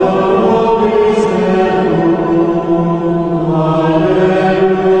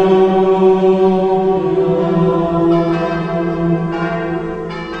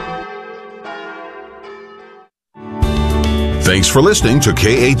for listening to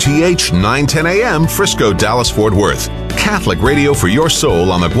KATH 910 AM, Frisco, Dallas, Fort Worth. Catholic radio for your soul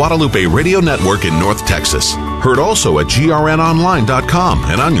on the Guadalupe Radio Network in North Texas. Heard also at grnonline.com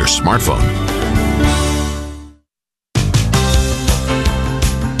and on your smartphone.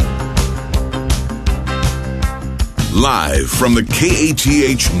 Live from the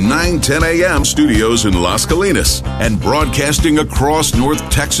KATH 910 AM studios in Las Colinas and broadcasting across North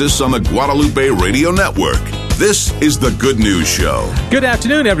Texas on the Guadalupe Radio Network. This is The Good News Show. Good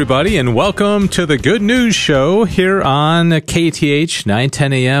afternoon, everybody, and welcome to The Good News Show here on KATH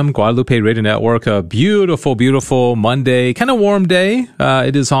 910 AM, Guadalupe Radio Network. A beautiful, beautiful Monday, kind of warm day.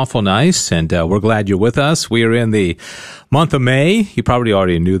 It is awful nice, and we're glad you're with us. We are in the month of May. You probably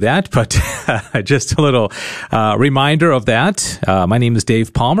already knew that, but just a little reminder of that. My name is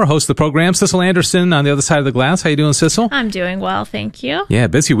Dave Palmer, host of the program. Cecil Anderson on the other side of the glass. How you doing, Cecil? I'm doing well, thank you. Yeah,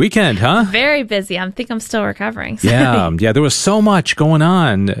 busy weekend, huh? Very busy. I think I'm still recovering. Yeah, there was so much going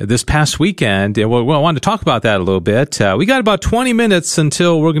on this past weekend. And we wanted to talk about that a little bit. We got about 20 minutes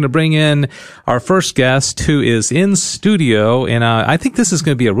until we're going to bring in our first guest who is in studio. And I think this is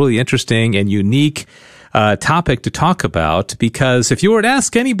going to be a really interesting and unique topic to talk about, because if you were to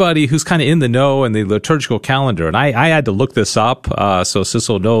ask anybody who's kind of in the know in the liturgical calendar, and I had to look this up, so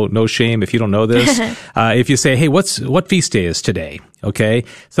Cecil, no shame if you don't know this. If you say, hey, what feast day is today? Okay.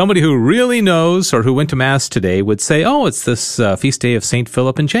 Somebody who really knows or who went to Mass today would say, oh, it's this feast day of St.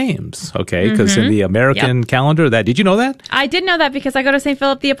 Philip and James. Okay. Because in the American calendar, did you know that? I did know that because I go to St.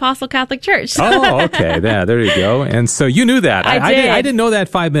 Philip the Apostle Catholic Church. Oh, okay. There you go. And so you knew that. I did. I didn't know that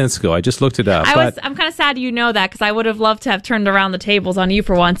 5 minutes ago. I just looked it up. I'm kind of sad you know that, because I would have loved to have turned around the tables on you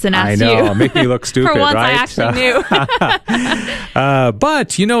for once and asked you. I know. Make me look stupid, for once, right? I actually knew.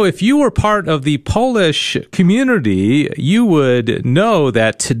 But, if you were part of the Polish community, you would know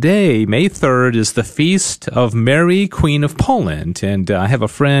that today, May 3rd, is the feast of Mary, Queen of Poland. And I have a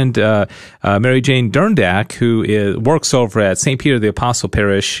friend, Mary Jane Derndak, who works over at St. Peter the Apostle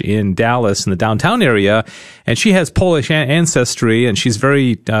Parish in Dallas in the downtown area. And she has Polish ancestry, and she's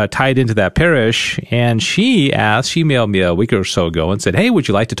very tied into that parish. And she emailed me a week or so ago and said, hey, would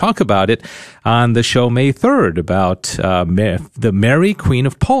you like to talk about it on the show May 3rd about the Mary, Queen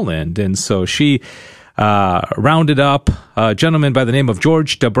of Poland? And so she rounded up a gentleman by the name of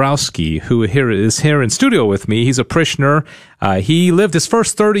George Dabrowski, who is here in studio with me. He's a parishioner. He lived his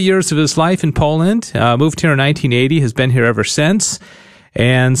first 30 years of his life in Poland, moved here in 1980, has been here ever since.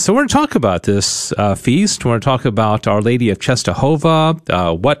 And so we're going to talk about this feast. We're going to talk about Our Lady of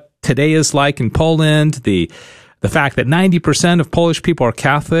Czestochowa, what today is like in Poland, the fact that 90% of Polish people are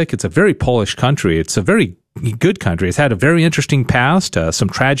Catholic. It's a very Polish country. It's a very good country. It's had a very interesting past, some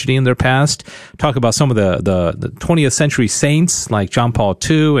tragedy in their past. Talk about some of the 20th century saints like John Paul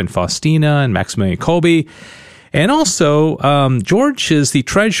II and Faustina and Maximilian Kolbe. And also, George is the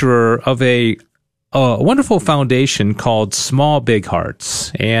treasurer of a wonderful foundation called Small Big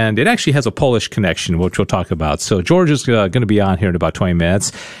Hearts. And it actually has a Polish connection, which we'll talk about. So George is going to be on here in about 20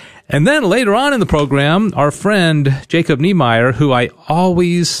 minutes. And then later on in the program, our friend Jacob Niemeyer, who I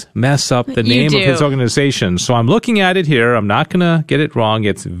always mess up the name of his organization. So I'm looking at it here. I'm not going to get it wrong.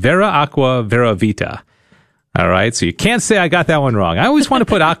 It's Vera Aqua Vera Vita. All right, so you can't say I got that one wrong. I always want to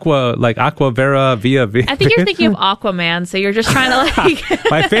put Aqua, like Aqua Vera Via Vita. I think you're thinking of Aquaman, so you're just trying to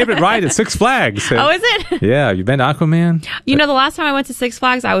My favorite ride is Six Flags. Oh, is it? Yeah, you been to Aquaman? The last time I went to Six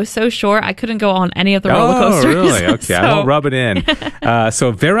Flags, I was so short I couldn't go on any of the roller coasters. Oh, really? Okay, I won't rub it in.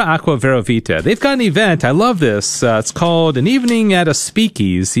 So Vera Aqua Vera Vita. They've got an event. I love this. It's called An Evening at a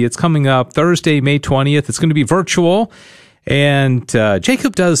Speakeasy. It's coming up Thursday, May 20th. It's going to be virtual. And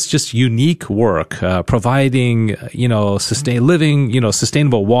Jacob does just unique work, providing,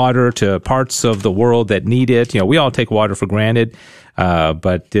 sustainable water to parts of the world that need it. We all take water for granted.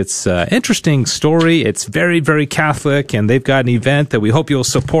 But it's an interesting story. It's very, very Catholic, and they've got an event that we hope you'll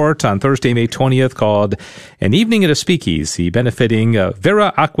support on Thursday, May 20th called An Evening at a Speakeasy, benefiting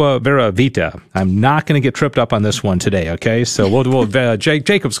Vera Aqua Vera Vita. I'm not going to get tripped up on this one today, okay? So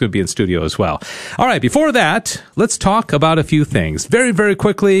Jacob's going to be in studio as well. All right, before that, let's talk about a few things. Very, very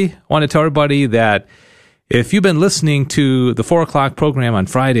quickly, I want to tell everybody that if you've been listening to the 4 o'clock program on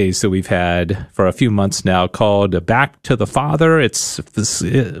Fridays that we've had for a few months now called Back to the Father, it's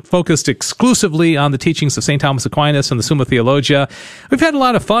focused exclusively on the teachings of St. Thomas Aquinas and the Summa Theologia. We've had a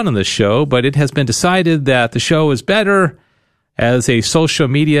lot of fun on this show, but it has been decided that the show is better as a social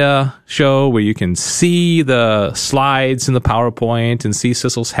media show where you can see the slides in the PowerPoint and see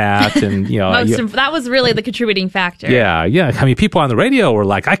Cecil's hat. And, that was really the contributing factor. Yeah. I mean, people on the radio were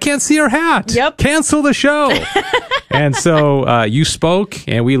like, I can't see her hat. Yep. Cancel the show. And so you spoke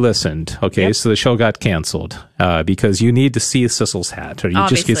and we listened. Okay, Yep. so the show got canceled because you need to see Sissel's hat. Or you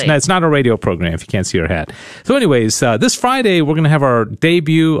Obviously. it's not a radio program if you can't see her hat. So anyways, this Friday, we're going to have our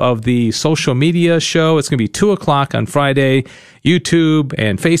debut of the social media show. It's going to be 2 o'clock on Friday, YouTube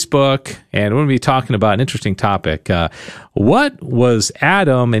and Facebook. And we're going to be talking about an interesting topic. What were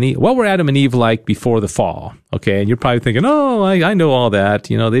Adam and Eve like before the fall? Okay, and you're probably thinking, oh, I know all that.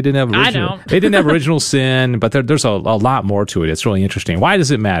 You know, they didn't have original, they didn't have original sin, but there's a lot more to it. It's really interesting. Why does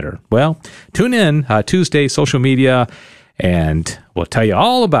it matter? Well, tune in Tuesday, social media, and we'll tell you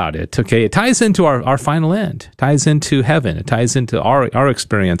all about it. Okay, it ties into our final end. It ties into heaven. It ties into our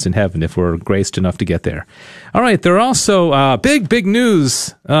experience in heaven if we're graced enough to get there. All right, there are also big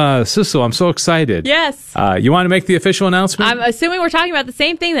news. Sissel, I'm so excited. Yes. You want to make the official announcement? I'm assuming we're talking about the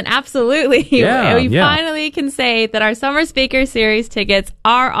same thing, then absolutely. Yeah, we yeah. finally can say that our Summer Speaker Series tickets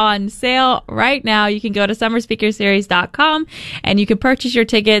are on sale right now. You can go to summerspeakerseries.com and you can purchase your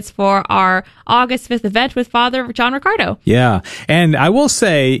tickets for our August 5th event with Father John Ricardo. Yeah. And I will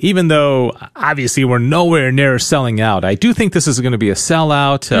say, even though obviously we're nowhere near selling out, I do think this is going to be a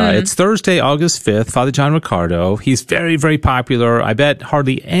sellout. It's Thursday, August 5th, Father John Ricardo. He's very, very popular. I bet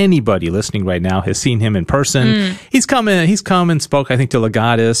hardly anybody listening right now has seen him in person. He's come and spoke, I think, to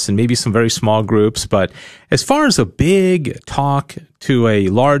Legatus and maybe some very small groups. But as far as a big talk to a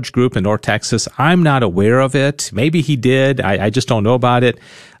large group in North Texas, I'm not aware of it. Maybe he did. I just don't know about it.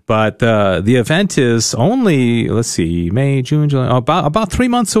 But the event is only, let's see, May, June, July, about 3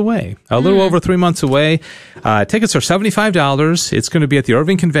 months away, a little over 3 months away. Tickets are $75. It's going to be at the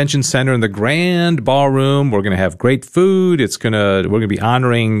Irving Convention Center in the Grand Ballroom. We're going to have great food. We're going to be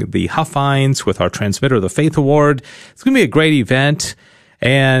honoring the Huffines with our Transmitter of the Faith Award. It's going to be a great event.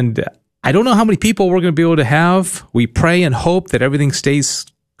 And I don't know how many people we're going to be able to have. We pray and hope that everything stays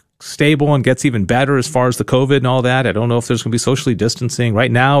stable and gets even better as far as the COVID and all that. I don't know if there's going to be socially distancing. Right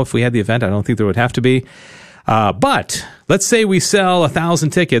now, if we had the event, I don't think there would have to be. But let's say we sell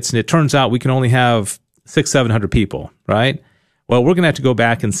 1,000 tickets and it turns out we can only have 600-700 people, right? Well, we're going to have to go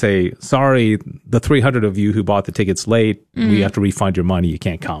back and say, sorry, the 300 of you who bought the tickets late, we have to refund your money. You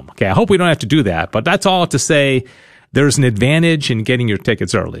can't come. Okay, I hope we don't have to do that. But that's all to say there's an advantage in getting your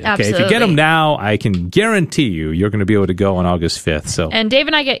tickets early. Okay, Absolutely. if you get them now, I can guarantee you're going to be able to go on August 5th. So, And Dave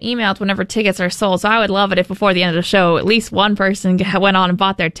and I get emailed whenever tickets are sold, so I would love it if before the end of the show, at least one person went on and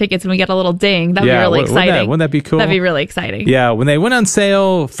bought their tickets and we get a little ding. That would be really exciting. Wouldn't that be cool? That'd be really exciting. Yeah, when they went on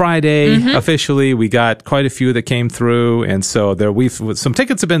sale Friday, officially, we got quite a few that came through, and so some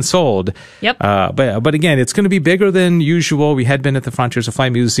tickets have been sold. Yep. But again, it's going to be bigger than usual. We had been at the Frontiers of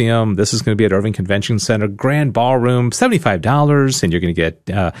Flight Museum. This is going to be at Irving Convention Center, Grand Ballroom, $75. And you're going to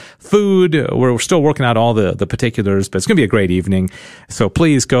get food. We're still working out all the particulars, but it's going to be a great evening. So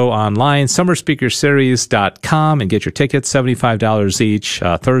please go online, summerspeakerseries.com, and get your tickets, $75 each,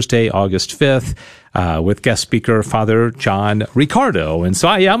 Thursday, August 5th. With guest speaker Father John Ricardo. And so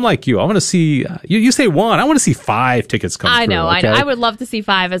I'm like you. I want to see, you say one, I want to see 5 tickets come through. I know. I would love to see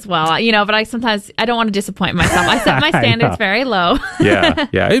 5 as well. But I don't want to disappoint myself. I set my standards very low. Yeah.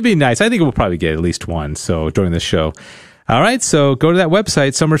 It'd be nice. I think we'll probably get at least one. So during this show. All right, so go to that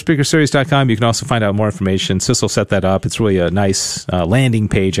website, summerspeakerseries.com. You can also find out more information. Sissel set that up. It's really a nice landing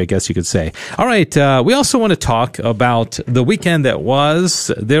page, I guess you could say. All right, we also want to talk about the weekend that was.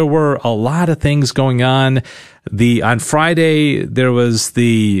 There were a lot of things going on. On Friday, there was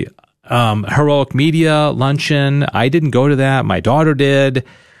the Heroic Media Luncheon. I didn't go to that. My daughter did.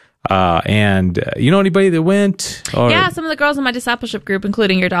 And you know anybody that went? Yeah, some of the girls in my discipleship group,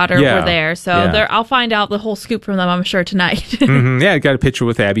 including your daughter, were there. So I'll find out the whole scoop from them, I'm sure, tonight. Yeah, I got a picture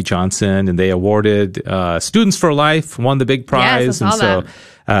with Abby Johnson, and they awarded Students for Life, won the big prize. Yes, I saw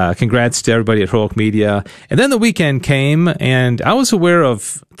that. Congrats to everybody at Heroic Media. And then the weekend came, and I was aware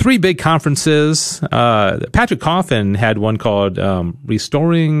of 3 big conferences. Patrick Coffin had one called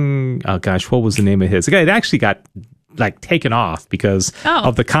Restoring, what was the name of his? The guy had actually got taken off because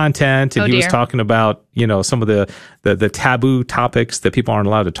of the content, and he was talking about some of the taboo topics that people aren't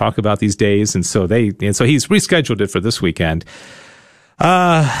allowed to talk about these days, and so he's rescheduled it for this weekend.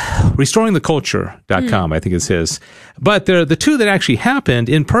 RestoringTheCulture.com, I think is his. But the 2 that actually happened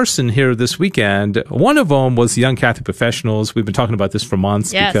in person here this weekend, one of them was the Young Catholic Professionals. We've been talking about this for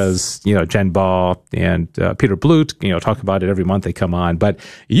months because, Jen Ball and Peter Blut, talk about it every month they come on. But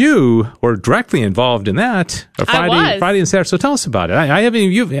you were directly involved in that Friday and Saturday. So tell us about it. I haven't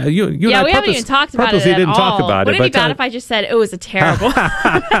even, we haven't even talked about it at all. Talk about Wouldn't it, it be bad if I just said it was a terrible?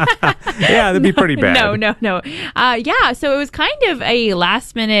 Yeah, that'd be pretty bad. No. So it was kind of a very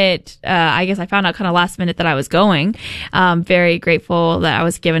last minute. I guess I found out kind of last minute that I was going. Very grateful that I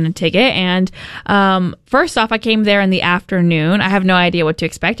was given a ticket. And first off, I came there in the afternoon. I have no idea what to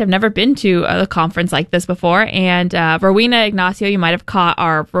expect. I've never been to a conference like this before. And Rowena Ignacio, you might have caught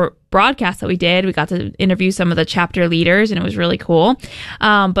our broadcast that we did. We got to interview some of the chapter leaders, and it was really cool.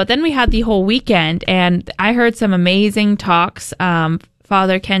 But then we had the whole weekend, and I heard some amazing talks.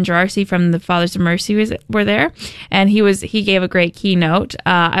 Father Ken Gerarsi from the Fathers of Mercy were there, and he gave a great keynote.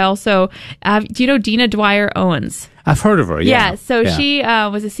 I also do you know Dina Dwyer Owens? I've heard of her. Yeah. She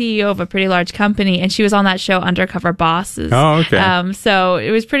was a CEO of a pretty large company, and she was on that show Undercover Bosses. Oh, okay. So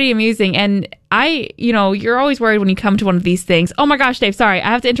it was pretty amusing. And you're always worried when you come to one of these things. Oh my gosh, Dave, sorry. I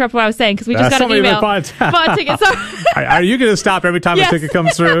have to interrupt what I was saying because we just got an email about tickets. Are you going to stop every time a ticket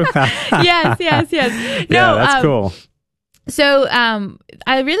comes through? Yes. No, that's cool. So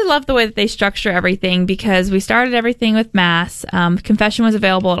I really love the way that they structure everything because we started everything with Mass. Confession was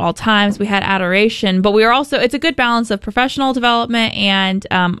available at all times. We had adoration, but we were also, it's a good balance of professional development and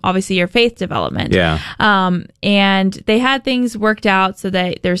obviously your faith development. Yeah. And they had things worked out so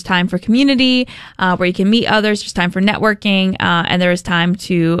that there's time for community where you can meet others. There's time for networking and there was time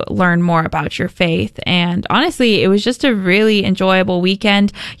to learn more about your faith. And honestly, it was just a really enjoyable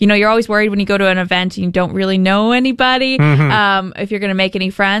weekend. You're always worried when you go to an event and you don't really know anybody. If you're going to make any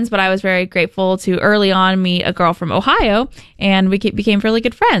friends, but I was very grateful to early on meet a girl from Ohio, and we became really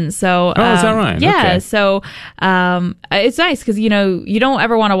good friends. So, is that right? Yeah. Okay. So, it's nice because you don't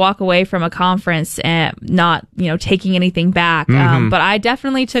ever want to walk away from a conference and not taking anything back. But I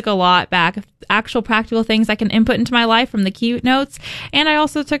definitely took a lot back, actual practical things I can input into my life from the keynotes, and I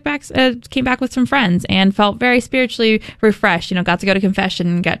also came back with some friends and felt very spiritually refreshed. Got to go to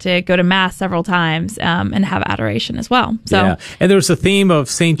confession, got to go to Mass several times, and have adoration as well. So, yeah. And there's a theme of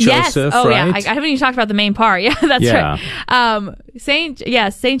Saint Joseph, right? Yeah. I haven't even talked about the main part. Yeah, that's right. Saint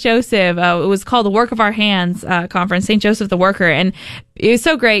Joseph, it was called the Work of Our Hands conference, Saint Joseph the Worker. And it was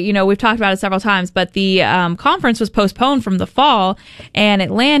so great. We've talked about it several times, but the conference was postponed from the fall and it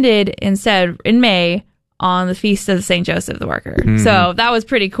landed instead in May on the feast of Saint Joseph the Worker. So that was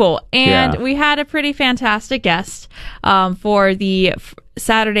pretty cool. And we had a pretty fantastic guest for the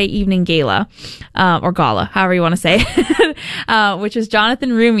Saturday evening gala, or gala, however you want to say, which is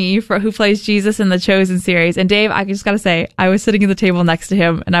Jonathan Rumi, who plays Jesus in the Chosen series. And Dave, I just got to say, I was sitting at the table next to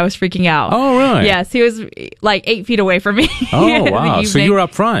him and I was freaking out. Oh, really? Yes, he was like 8 feet away from me. Oh, wow. So you were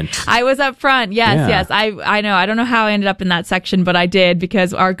up front. I was up front. Yes. I know. I don't know how I ended up in that section, but I did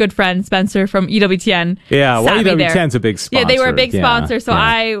because our good friend Spencer from EWTN. Yeah, well, EWTN's a big sponsor. Yeah, they were a big sponsor. So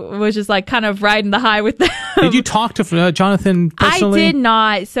I was just like kind of riding the high with them. Did you talk to Jonathan personally? I did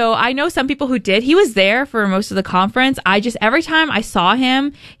not. So I know some people who did. He was there for most of the conference. Every time I saw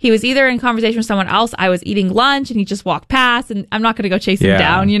him, he was either in conversation with someone else. I was eating lunch and he just walked past, and I'm not going to go chase him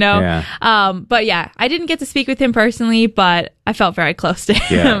down, Yeah. But yeah, I didn't get to speak with him personally, but I felt very close to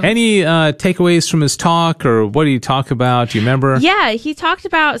him. Yeah. Any takeaways from his talk, or what did he talk about? Do you remember? Yeah, he talked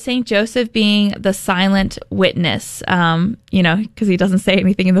about Saint Joseph being the silent witness, because he doesn't say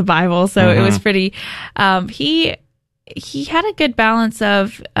anything in the Bible. So it was pretty, he had a good balance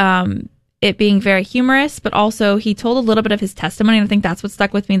of it being very humorous, but also he told a little bit of his testimony, and I think that's what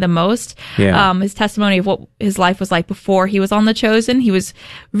stuck with me the most. Yeah. His testimony of what his life was like before he was on The Chosen. He was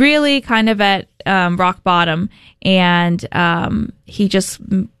really kind of at rock bottom, and he just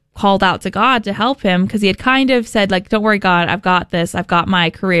called out to God to help him because he had kind of said, like, don't worry, God, I've got this. I've got my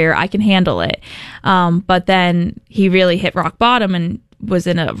career. I can handle it. But then he really hit rock bottom and was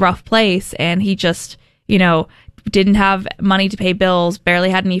in a rough place, and he just, didn't have money to pay bills, barely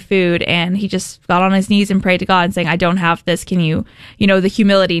had any food, and he just got on his knees and prayed to God and saying, I don't have this. Can you, the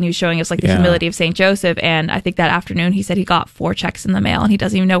humility, and he was showing us like the humility of St. Joseph. And I think that afternoon he said he got 4 checks in the mail and he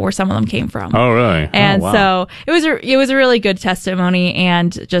doesn't even know where some of them came from. Oh, really? And wow. so it was a really good testimony,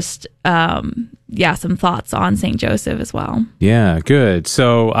 and just, some thoughts on St. Joseph as well. Yeah, good.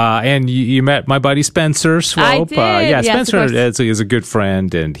 So, and you met my buddy Spencer Swope. I did. Yes, Spencer Spencer is a good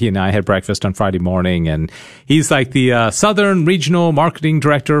friend, and he and I had breakfast on Friday morning, and he's like the Southern Regional Marketing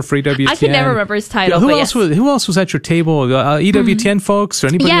Director for EWTN. I can never remember his title. Who else was at your table? EWTN folks, or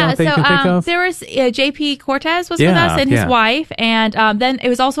anybody else that you can think of? There was JP Cortez was with us and his wife, and then it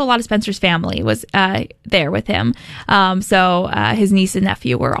was also a lot of Spencer's family was there with him. So his niece and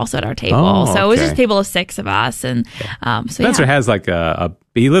nephew were also at our table. So it was It's just a table of 6 of us. And so Spencer has like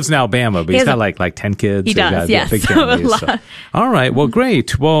he lives in Alabama, but he's got like 10 kids. He does, yes. Big family, so. All right. Well,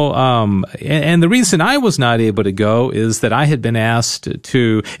 great. Well, and the reason I was not able to go is that I had been asked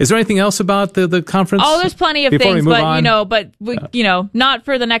to. Is there anything else about the conference? Oh, there's plenty of things, but not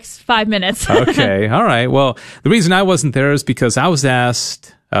for the next 5 minutes. Okay. All right. Well, the reason I wasn't there is because I was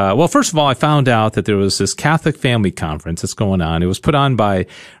asked. Well, first of all, I found out that there was this Catholic Family Conference that's going on. It was put on by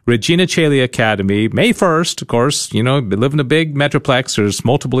Regina Coeli Academy, May 1st, of course. We live in a big metroplex. There's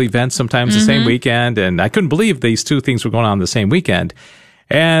multiple events sometimes the same weekend, and I couldn't believe these two things were going on the same weekend.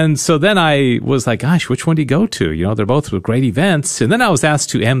 And so then I was like, gosh, which one do you go to? They're both great events. And then I was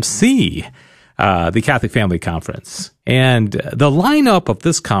asked to MC the Catholic Family Conference. And the lineup of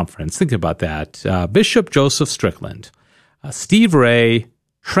this conference, think about that, Bishop Joseph Strickland, Steve Ray,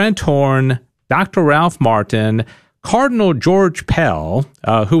 Trent Horn, Dr. Ralph Martin, Cardinal George Pell,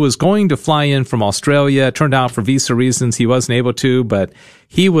 who was going to fly in from Australia. It turned out for visa reasons he wasn't able to, but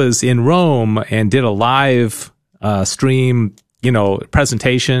he was in Rome and did a live stream,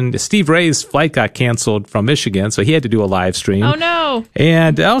 presentation. Steve Ray's flight got canceled from Michigan, so he had to do a live stream. Oh, no.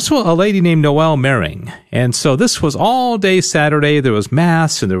 And also a lady named Noelle Mering. And so this was all day Saturday. There was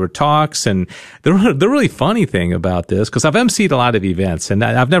mass and there were talks. And the really funny thing about this, because I've emceed a lot of events, and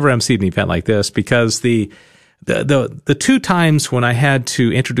I've never emceed an event like this, because the 2 times when I had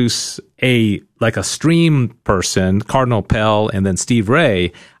to introduce a stream person, Cardinal Pell and then Steve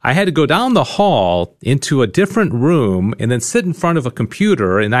Ray, I had to go down the hall into a different room and then sit in front of a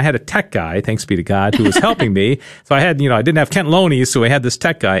computer. And I had a tech guy, thanks be to God, who was helping me. So I had, I didn't have Kent Loney, so I had this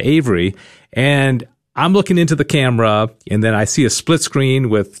tech guy, Avery, and I'm looking into the camera, and then I see a split screen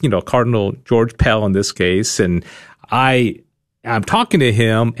with, Cardinal George Pell in this case. And I'm talking to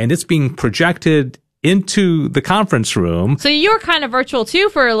him, and it's being projected into the conference room. So you were kind of virtual too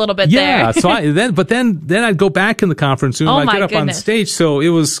for a little bit there. Yeah. So then I'd go back in the conference room. I'd get up on stage. So it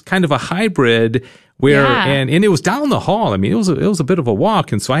was kind of a hybrid where, and it was down the hall. I mean, it was a bit of a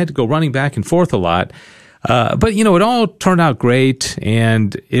walk. And so I had to go running back and forth a lot. But it all turned out great,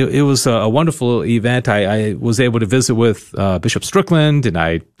 and it was a wonderful event. I was able to visit with Bishop Strickland,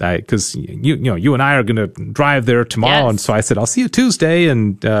 and because you and I are going to drive there tomorrow, and so I said I'll see you Tuesday,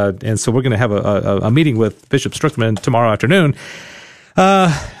 and so we're going to have a meeting with Bishop Strickland tomorrow afternoon.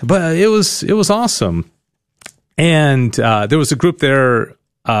 But it was awesome, and there was a group there.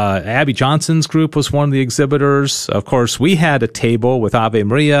 Abby Johnson's group was one of the exhibitors. Of course, we had a table with Ave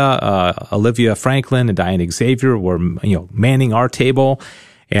Maria, Olivia Franklin, and Diane Xavier were, manning our table.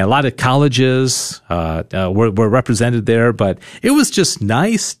 And a lot of colleges were represented there, but it was just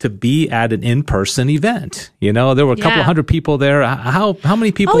nice to be at an in-person event. There were a couple hundred people there. How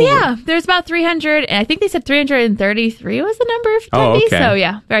many people? Oh, yeah. There's about 300, and I think they said 333 was the number of attendees. Oh, okay. So,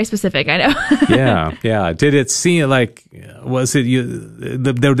 yeah, very specific, I know. Yeah. Did it seem was it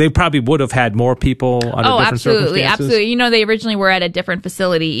they probably would have had more people under different circumstances? Absolutely. They originally were at a different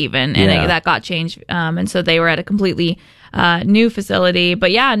facility even, and that got changed. And so they were at a completely new facility.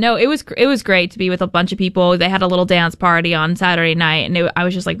 But yeah, no, it was great to be with a bunch of people. They had a little dance party on Saturday night, and I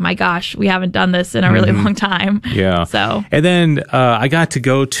was just like, my gosh, we haven't done this in a really long time. Yeah. So, and then I got to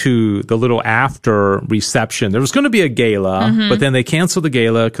go to the little after reception. There was going to be a gala, but then they canceled the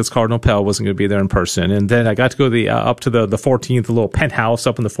gala because Cardinal Pell wasn't going to be there in person. And then I got to go up to the 14th, the little penthouse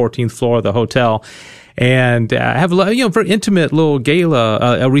up on the 14th floor of the hotel. And have a very intimate little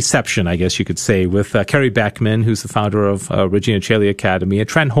gala, a reception, I guess you could say, with Kerry Beckman, who's the founder of Regina Coeli Academy. And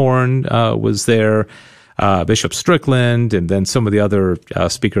Trent Horn was there, Bishop Strickland, and then some of the other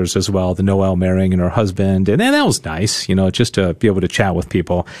speakers as well, the Noelle Mering and her husband. And that was nice, just to be able to chat with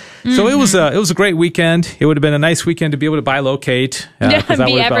people. So it was a great weekend. It would have been a nice weekend to be able to bilocate.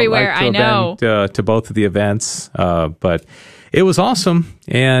 Be everywhere, I know. To both of the events. But it was awesome.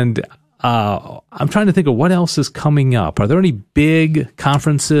 And I'm trying to think of what else is coming up. Are there any big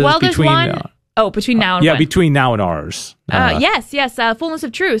conferences between now and when? Between now and ours. Yes. Fullness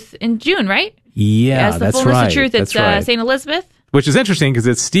of Truth in June, right? Yeah, that's right. Fullness of Truth. It's St. Elizabeth. Which is interesting because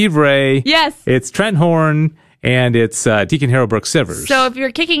it's Steve Ray. Yes. It's Trent Horn. And it's Deacon Harold Brooks Sivers. So if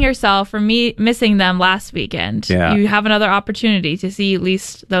you're kicking yourself for missing them last weekend, you have another opportunity to see at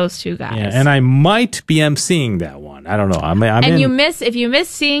least those two guys. Yeah, and I might be emceeing that one. I don't know. If you miss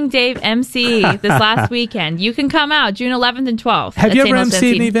seeing Dave MC this last weekend, you can come out June 11th and 12th. Have you ever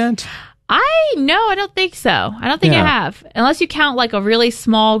emceed an event? I don't think so. I don't think I have, unless you count like a really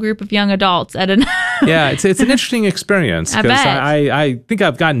small group of young adults at an. Yeah, it's an interesting experience because I think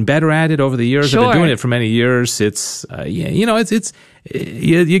I've gotten better at it over the years. Sure. I've been doing it for many years. It's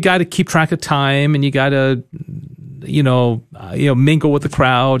you got to keep track of time, and you got to mingle with the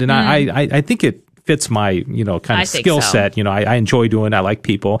crowd. And I think it fits my, kind of skill set. I enjoy doing it. I like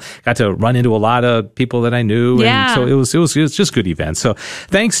people. Got to run into a lot of people that I knew. Yeah. And so it was just good events. So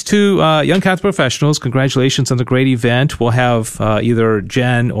thanks to Young Catholic Professionals. Congratulations on the great event. We'll have either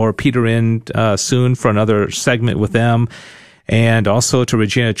Jen or Peter in soon for another segment with them. And also to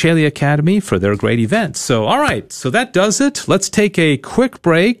Regina Caeli Academy for their great events. So, all right. So that does it. Let's take a quick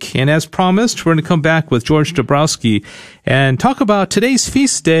break. And as promised, we're going to come back with George Dabrowski and talk about today's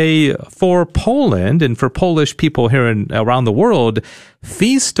feast day for Poland and for Polish people here around the world.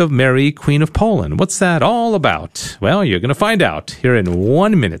 Feast of Mary, Queen of Poland. What's that all about? Well, you're going to find out here in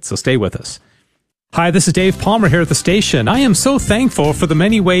 1 minute. So stay with us. Hi, this is Dave Palmer here at the station. I am so thankful for the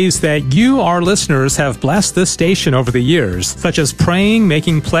many ways that you, our listeners, have blessed this station over the years, such as praying,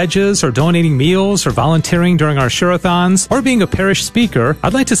 making pledges, or donating meals, or volunteering during our share-a-thons, or being a parish speaker.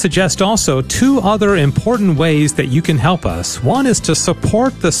 I'd like to suggest also 2 other important ways that you can help us. One is to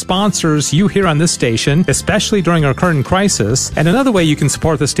support the sponsors you hear on this station, especially during our current crisis. And another way you can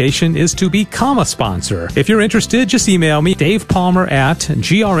support the station is to become a sponsor. If you're interested, just email me,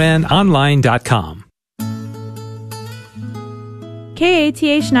 davepalmer@grnonline.com.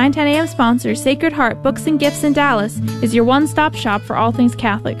 KATH 910 AM sponsor Sacred Heart Books and Gifts in Dallas is your one-stop shop for all things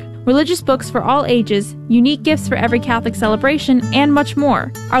Catholic. Religious books for all ages, unique gifts for every Catholic celebration, and much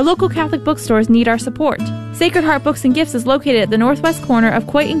more. Our local Catholic bookstores need our support. Sacred Heart Books and Gifts is located at the northwest corner of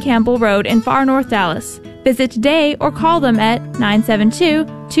Coit and Campbell Road in far north Dallas. Visit today or call them at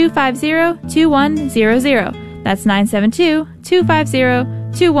 972-250-2100. That's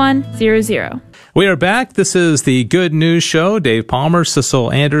 972-250-2100. We are back. This is the Good News Show. Dave Palmer, Cecil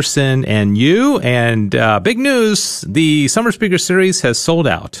Anderson, and you. And big news, the Summer Speaker Series has sold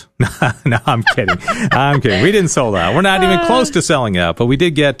out. No, I'm kidding. I'm kidding. We didn't sold out. We're not even close to selling out, but we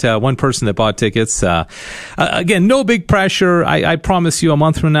did get one person that bought tickets. Again, no big pressure. I promise you a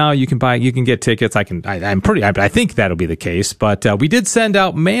month from now you can get tickets. I think that'll be the case. But we did send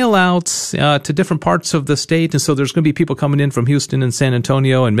out mail outs to different parts of the state, and so there's going to be people coming in from Houston and San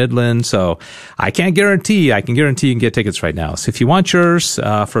Antonio and Midland. So I can guarantee you can get tickets right now. So if you want yours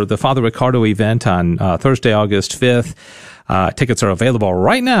for the Father Ricardo event on Thursday, August 5th, tickets are available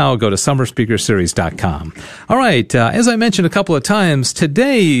right now. Go to summerspeakerseries.com. All right. As I mentioned a couple of times,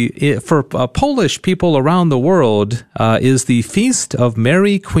 today for Polish people around the world is the Feast of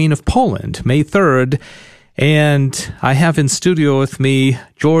Mary, Queen of Poland, May 3rd. And I have in studio with me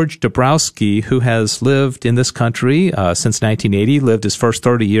George Dabrowski, who has lived in this country since 1980, lived his first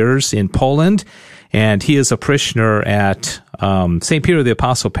 30 years in Poland, and he is a parishioner at St. Peter the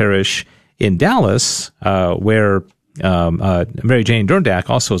Apostle Parish in Dallas, where Mary Jane Derndak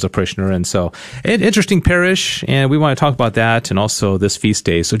also is a parishioner. And so an interesting parish, and we want to talk about that and also this feast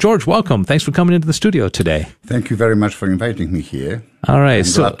day. So George, welcome. Thanks for coming into the studio today. Thank you very much for inviting me here. All right.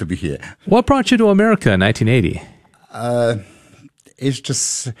 I'm glad to be here. What brought you to America in 1980? It's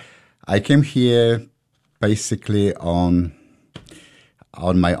just, I came here basically on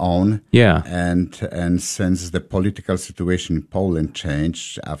my own. Yeah. And since the political situation in Poland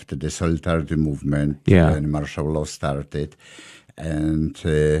changed after the Solidarity movement and martial law started, and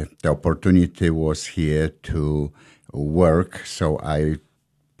the opportunity was here to work, so I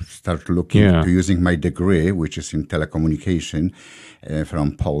started looking to using my degree, which is in telecommunication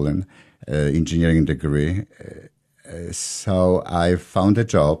from Poland, engineering degree. So I found a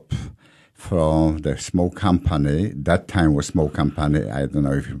job from the small company. That time was small company. I don't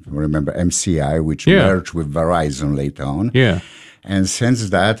know if you remember MCI, which merged with Verizon later on. Yeah. And since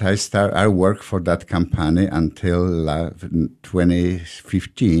that, I worked for that company until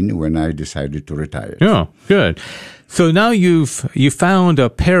 2015 when I decided to retire. Yeah, good. So now you found a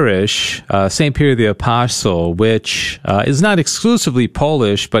parish, St. Peter the Apostle, which is not exclusively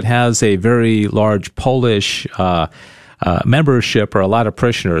Polish, but has a very large Polish membership or a lot of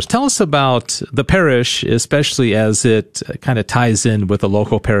parishioners. Tell us about the parish, especially as it kind of ties in with the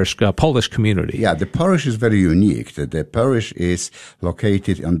local parish Polish community. Yeah, the parish is very unique. The parish is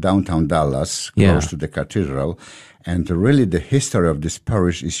located in downtown Dallas, close to the cathedral. And really the history of this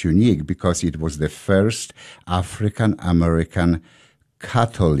parish is unique because it was the first African-American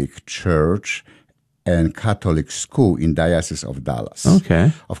Catholic church and Catholic school in Diocese of Dallas.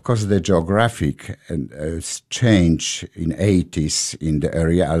 Okay. Of course, the geographic change in 80s in the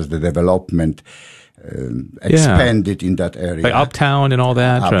area as the development expanded in that area. Like Uptown and all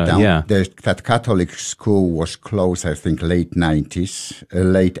that? Uptown. That Catholic school was closed, I think, late 80s.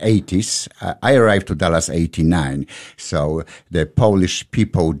 I arrived to Dallas 89. So the Polish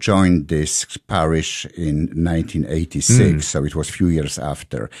people joined this parish in 1986. So it was a few years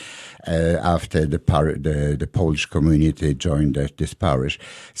after the Polish community joined this parish.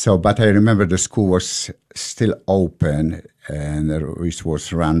 So, but I remember the school was still open, and it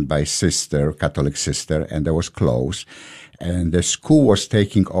was run by Catholic sister, and it was closed. And the school was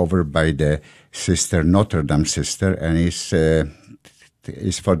taken over by the sister, Notre Dame sister, and is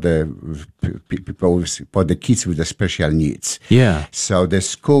for the people, for the kids with the special needs. Yeah. So the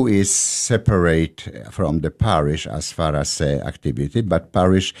school is separate from the parish as far as activity, but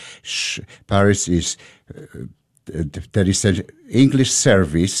parish is, there is an English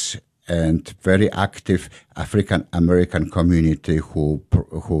service and very active African American community who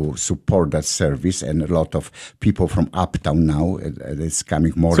support that service, and a lot of people from Uptown now. It's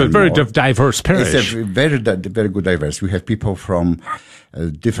coming more. So and very more. Diverse parish. It's a very good diverse. We have people from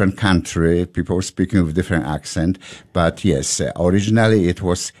different country, people speaking with different accent. But yes, originally it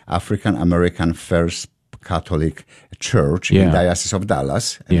was African American First Catholic Church in Diocese of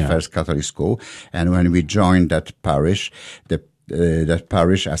Dallas, and First Catholic School. And when we joined that parish, that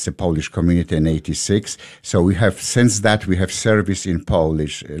parish as a Polish community in 86. So we have service in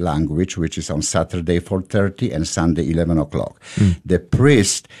Polish language, which is on Saturday 4:30 and Sunday 11 o'clock. The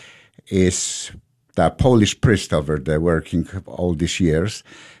priest is the Polish priest over there working all these years.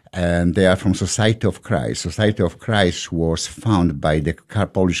 And they are from Society of Christ. Society of Christ was founded by the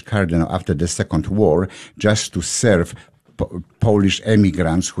Polish cardinal after the Second War just to serve Polish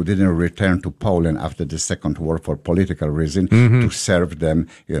emigrants who didn't return to Poland after the Second War for political reason, to serve them,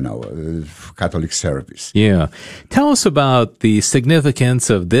 Catholic service. Yeah. Tell us about the significance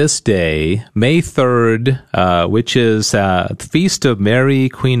of this day, May 3rd, which is the Feast of Mary,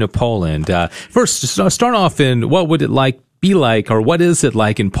 Queen of Poland. First, start off in what would it be like, or what is it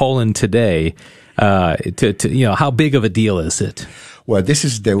like in Poland today? How big of a deal is it? Well, this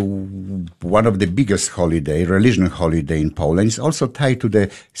is one of the biggest religion holiday in Poland. It's also tied to the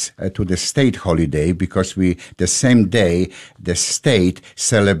state holiday, because the same day, the state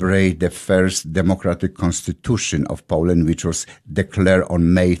celebrate the first democratic constitution of Poland, which was declared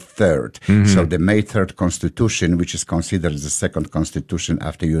on May 3rd. So the May 3rd constitution, which is considered the second constitution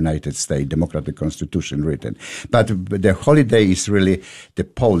after United States, democratic constitution written. But the holiday is really the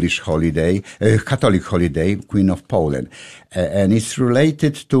Polish holiday, Catholic holiday, Queen of Poland. And it's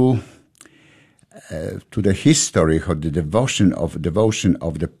related to the history of the devotion of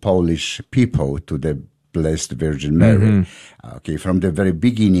the Polish people to the Blessed Virgin Mary. Okay, from the very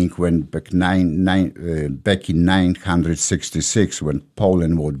beginning, when back in 966, when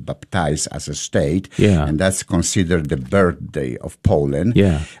Poland was baptized as a state, and that's considered the birthday of Poland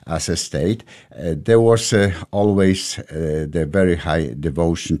as a state, there was always the very high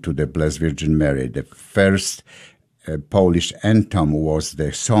devotion to the Blessed Virgin Mary. The first Polish anthem was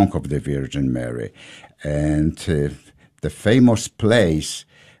the Song of the Virgin Mary. And the famous place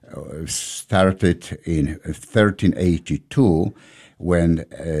started in 1382 when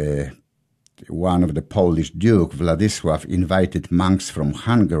one of the Polish Duke, Władysław, invited monks from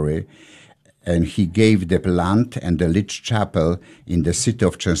Hungary, and he gave the land and the Lich Chapel in the city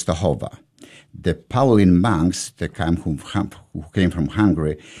of Częstochowa. The Pauline monks who came from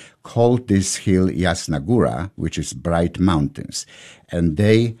Hungary called this hill Jasna Góra, which is Bright Mountains, and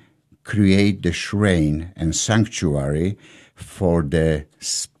they create the shrine and sanctuary for the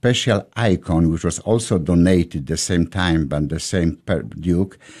special icon, which was also donated the same time by the same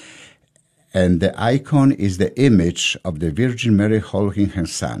Duke. And the icon is the image of the Virgin Mary holding her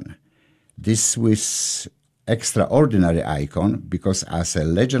son. This was extraordinary icon because, as a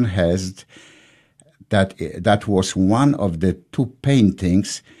legend has, that was one of the two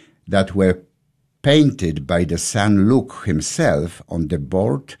paintings that were painted by the son Luke himself on the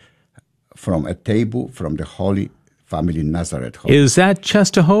board from a table from the Holy Family Nazareth home. Is that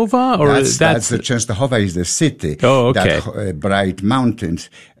Częstochowa, or that's the Częstochowa is the city? Oh, okay. That Bright Mountains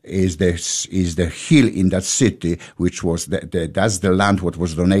is the hill in that city, which was that's the land what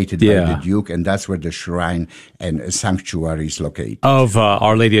was donated by the Duke, and that's where the shrine and sanctuary is located. Of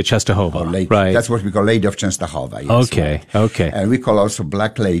Our Lady of Częstochowa, right? That's what we call Lady of Częstochowa. Yes, okay, right. Okay. And we call also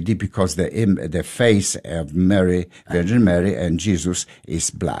Black Lady because the face of Mary, Virgin Mary, and Jesus is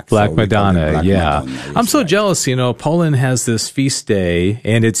black. Black Madonna, Black Madonna, I'm so jealous. Poland has this feast day,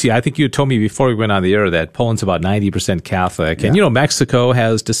 and I think you told me before we went on the air that Poland's about 90% Catholic, and Mexico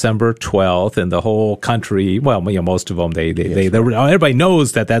has December 12th, and the whole country, well, most of them, everybody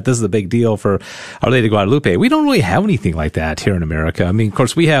knows that this is a big deal for Our Lady of Guadalupe. We don't really have anything like that here in America. I mean, of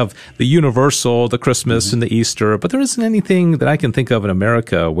course, we have the universal, the Christmas and the Easter, but there isn't anything that I can think of in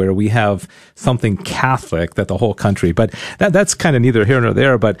America where we have something Catholic that the whole country, but that's kind of neither here nor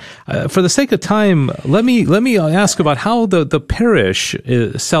there. But for the sake of time, let me ask about how the parish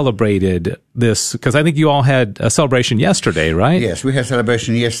celebrated this, because I think you all had a celebration yesterday, right? Yes, we had a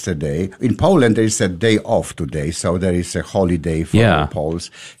celebration yesterday. In Poland, there is a day off today, so there is a holiday for the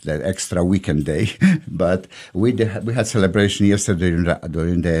Poles, the extra weekend day. But we had celebration yesterday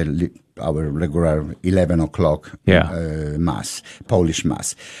during our regular 11 o'clock mass, Polish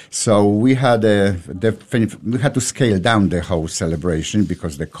mass. So we had to scale down the whole celebration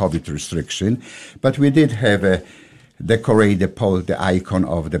because of the COVID restriction, but we did have decorate the icon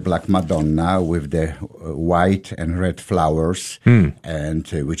of the Black Madonna with the white and red flowers, and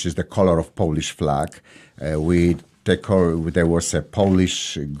which is the color of Polish flag. There was a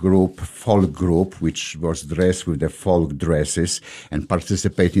Polish folk group, which was dressed with the folk dresses and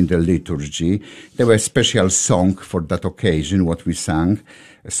participate in the liturgy. There were a special song for that occasion, what we sang,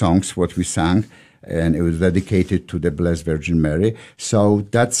 and it was dedicated to the Blessed Virgin Mary. So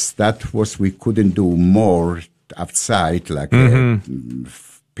we couldn't do more outside, like a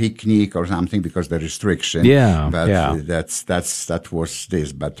picnic or something, because the restriction. That was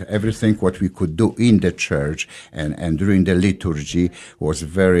this. But everything what we could do in the church and during the liturgy was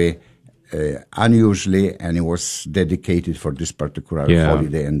very unusually, and it was dedicated for this particular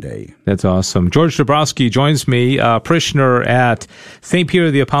holiday and day. That's awesome. George Dabrowski joins me, parishioner at St.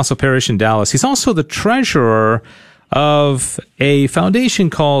 Peter the Apostle Parish in Dallas. He's also the treasurer of a foundation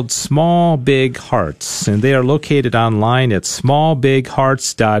called Small Big Hearts, and they are located online at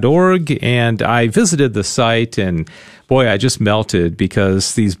smallbighearts.org. And I visited the site, and boy, I just melted,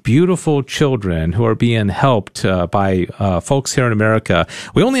 because these beautiful children who are being helped by folks here in America.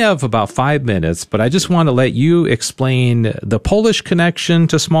 We only have about 5 minutes, but I just want to let you explain the Polish connection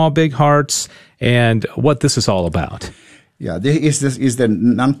to Small Big Hearts and what this is all about. Yeah, this is the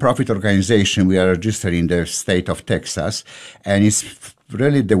non-profit organization. We are registered in the state of Texas, and it's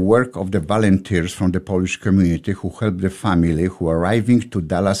really the work of the volunteers from the Polish community who help the family who are arriving to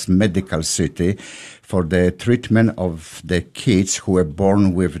Dallas Medical City for the treatment of the kids who were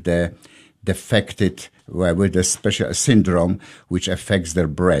born with the defected, with a special syndrome which affects their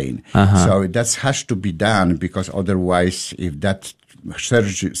brain. So that has to be done, because otherwise, if that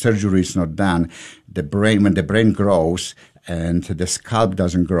surgery is not done, when the brain grows and the scalp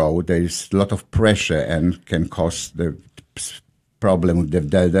doesn't grow, there is a lot of pressure and can cause the problem with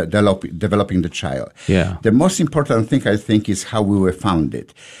developing the child. The most important thing, I think, is how we were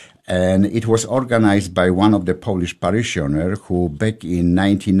founded. And it was organized by one of the Polish parishioners who back in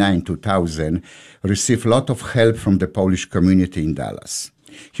 1999-2000 received a lot of help from the Polish community in Dallas.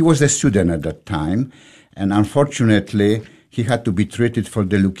 He was a student at that time, and unfortunately, he had to be treated for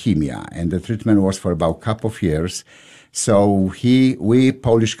the leukemia, and the treatment was for about a couple of years. So we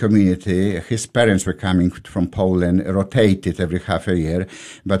Polish community, his parents were coming from Poland, rotated every half a year,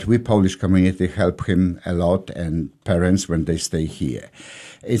 but we Polish community help him a lot, and parents when they stay here.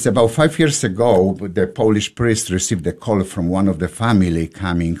 It's about 5 years ago, the Polish priest received a call from one of the family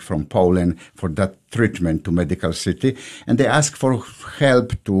coming from Poland for that treatment to Medical City, and they asked for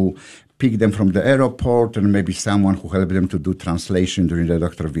help to pick them from the airport, and maybe someone who helped them to do translation during the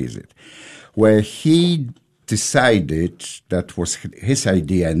doctor visit. Where he decided, that was his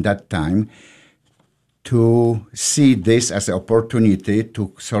idea in that time, to see this as an opportunity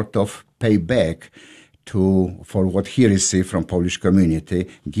to sort of pay back for what he received from Polish community,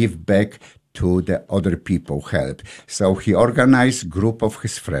 give back to the other people help. So he organized a group of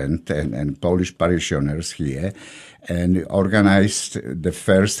his friends and Polish parishioners here, and organized the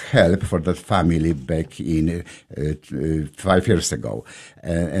first help for that family back in 5 years ago.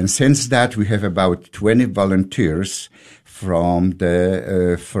 And since that, we have about 20 volunteers from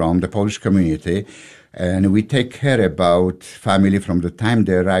the Polish community, and we take care about family from the time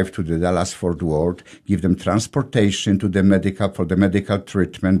they arrive to the Dallas-Fort Worth, give them transportation to the medical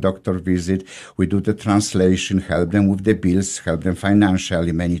treatment, doctor visit. We do the translation, help them with the bills, help them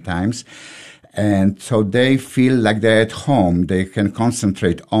financially many times. And so they feel like they're at home. They can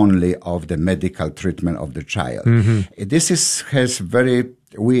concentrate only on the medical treatment of the child. This has very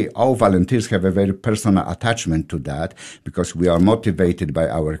we all volunteers have a very personal attachment to that because we are motivated by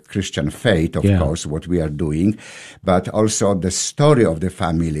our Christian faith, of course, what we are doing, but also the story of the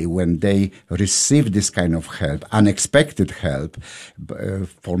family when they receive this kind of help, unexpected help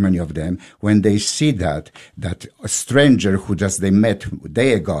for many of them, when they see that a stranger who just they met a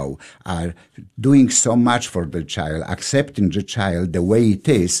day ago are doing so much for the child, accepting the child the way it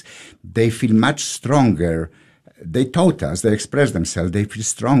is, they feel much stronger. They told us, they expressed themselves, they feel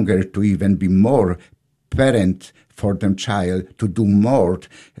stronger to even be more parent for them child, to do more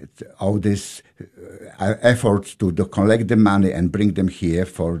all this effort to collect the money and bring them here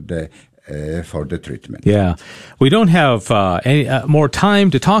for the treatment. Yeah. We don't have any more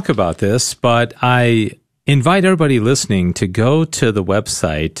time to talk about this, but I invite everybody listening to go to the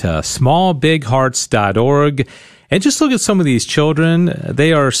website, smallbighearts.org, and just look at some of these children.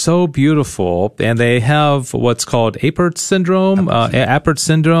 They are so beautiful, and they have what's called Apert syndrome,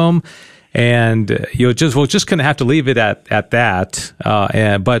 and we're just going to have to leave it at that.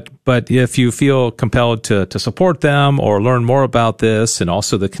 But if you feel compelled to support them or learn more about this, and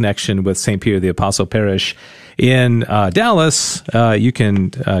also the connection with St. Peter the Apostle Parish in Dallas, you can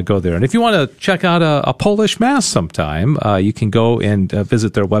go there. And if you want to check out a Polish Mass sometime, you can go and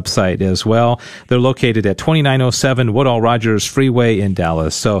visit their website as well. They're located at 2907 Woodall Rogers Freeway in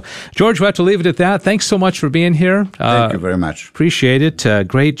Dallas. So, George, we have to leave it at that. Thanks so much for being here. Thank you very much. Appreciate it.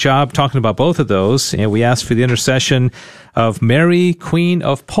 Great job talking about both of those. And we ask for the intercession of Mary, Queen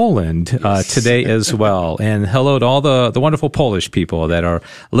of Poland, today as well. And hello to all the wonderful Polish people that are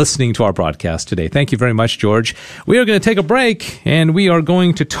listening to our broadcast today. Thank you very much, George. We are going to take a break, and we are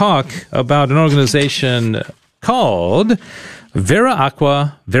going to talk about an organization called Vera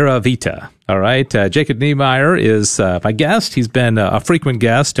Aqua, Vera Vita. All right. Jacob Niemeyer is my guest. He's been a frequent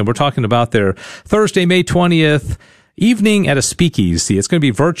guest, and we're talking about their Thursday, May 20th, evening at a speakeasy. It's going to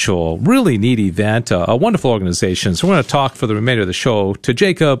be virtual, really neat event, a wonderful organization. So we're going to talk for the remainder of the show to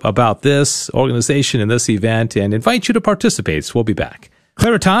Jacob about this organization and this event and invite you to participate. So we'll be back.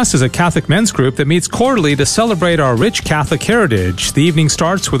 Claritas is a Catholic men's group that meets quarterly to celebrate our rich Catholic heritage. The evening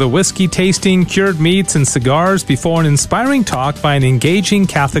starts with a whiskey tasting, cured meats, and cigars before an inspiring talk by an engaging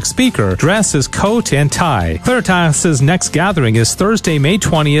Catholic speaker, dressed as coat and tie. Claritas' next gathering is Thursday, May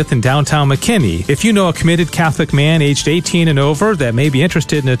 20th in downtown McKinney. If you know a committed Catholic man aged 18 and over that may be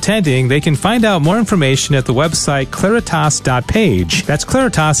interested in attending, they can find out more information at the website claritas.page. That's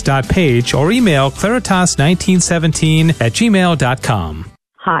claritas.page, or email claritas1917@gmail.com.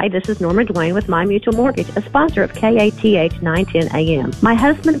 Hi, this is Norma Dwayne with My Mutual Mortgage, a sponsor of KATH 910 AM. My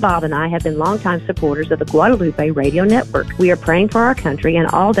husband Bob and I have been longtime supporters of the Guadalupe Radio Network. We are praying for our country and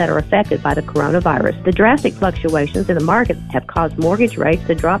all that are affected by the coronavirus. The drastic fluctuations in the market have caused mortgage rates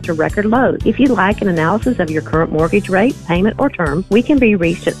to drop to record lows. If you'd like an analysis of your current mortgage rate, payment, or term, we can be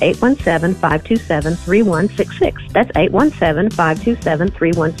reached at 817-527-3166. That's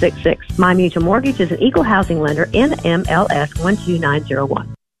 817-527-3166. My Mutual Mortgage is an equal housing lender, NMLS 12901.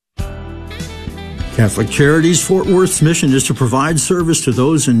 Catholic Charities Fort Worth's mission is to provide service to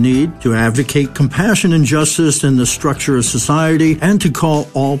those in need, to advocate compassion and justice in the structure of society, and to call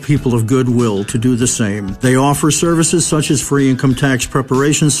all people of goodwill to do the same. They offer services such as free income tax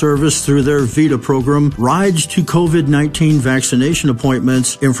preparation service through their VITA program, rides to COVID-19 vaccination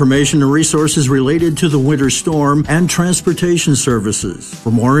appointments, information and resources related to the winter storm, and transportation services.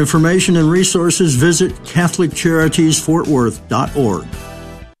 For more information and resources, visit CatholicCharitiesFortWorth.org.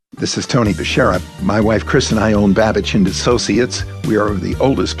 This is Tony Beshara. My wife Chris and I own Babich & Associates. We are the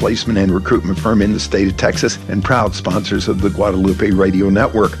oldest placement and recruitment firm in the state of Texas and proud sponsors of the Guadalupe Radio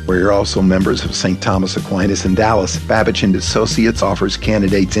Network. We're also members of St. Thomas Aquinas in Dallas. Babich & Associates offers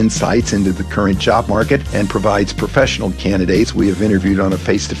candidates insights into the current job market and provides professional candidates we have interviewed on a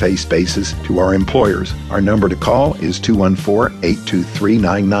face-to-face basis to our employers. Our number to call is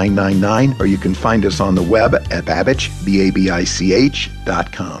 214-823-9999, or you can find us on the web at babich.com.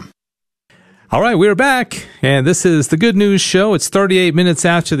 All right, we're back, and this is the Good News Show. It's 38 minutes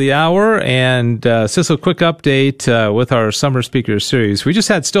after the hour, and just a quick update with our Summer Speakers Series. We just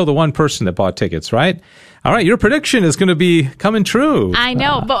had still the one person that bought tickets, right? All right, your prediction is going to be coming true. I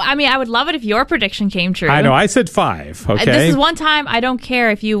know, but I mean, I would love it if your prediction came true. I know, I said 5, okay? This is one time I don't care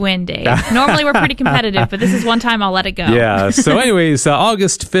if you win, Dave. Normally we're pretty competitive, but this is one time I'll let it go. Yeah, so anyways,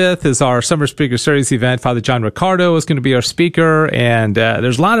 August 5th is our Summer Speaker Series event. Father John Ricardo is going to be our speaker, and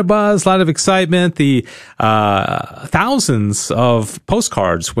there's a lot of buzz, a lot of excitement. The thousands of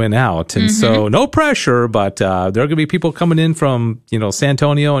postcards went out, and so no pressure, but there are going to be people coming in from, San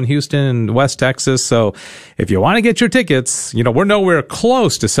Antonio and Houston and West Texas, so if you want to get your tickets, we're nowhere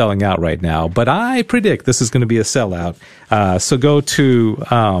close to selling out right now, but I predict this is going to be a sellout. So go to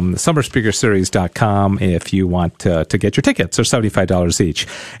summerspeakerseries.com if you want to get your tickets. They're $75 each.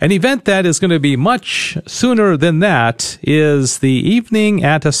 An event that is going to be much sooner than that is the evening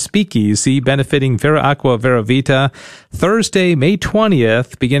at a speakeasy benefiting Vera Aqua Vera Vita, Thursday, May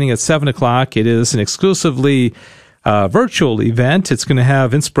 20th, beginning at 7 o'clock. It is an exclusively virtual event. It's going to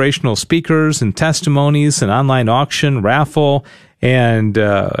have inspirational speakers and testimonies, an online auction, raffle, and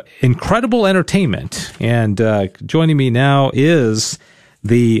incredible entertainment. And joining me now is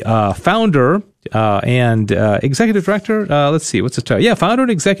the founder and executive director. Let's see, what's the title? Yeah, founder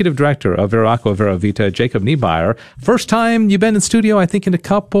and executive director of Vera Aqua Vera Vita, Jacob Niebuyer. First time you've been in studio, I think, in a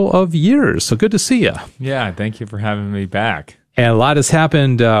couple of years. So good to see you. Yeah, thank you for having me back. And a lot has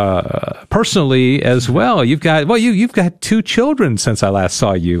happened personally as well. You've got two children since I last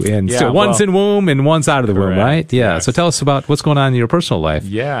saw you, and so one's in womb and one's out of the womb, right? Yeah. Yes. So tell us about what's going on in your personal life.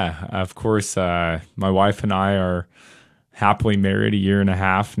 Yeah, of course. My wife and I are happily married 1.5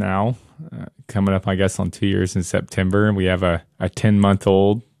 years now. Coming up, I guess, on 2 years in September, and we have a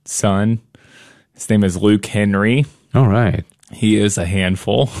 10-month-old son. His name is Luke Henry. All right. He is a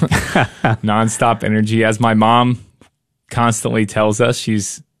handful, nonstop energy. As my mom constantly tells us, she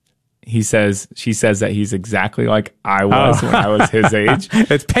says that he's exactly like I was when I was his age.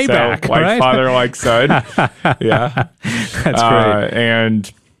 It's payback, so, like right? Father, like son. Yeah, that's great.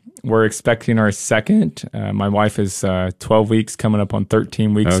 And we're expecting our second. My wife is 12 weeks, coming up on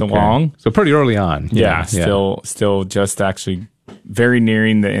 13 weeks along. So pretty early on. Yeah, still just actually very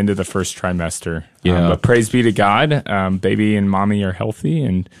nearing the end of the first trimester. Yeah, but praise be to God, baby and mommy are healthy,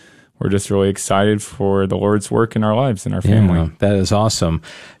 and we're just really excited for the Lord's work in our lives and our family. Yeah, that is awesome.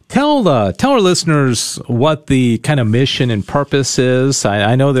 Tell our listeners what the kind of mission and purpose is.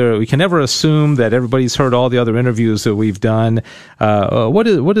 I know we can never assume that everybody's heard all the other interviews that we've done.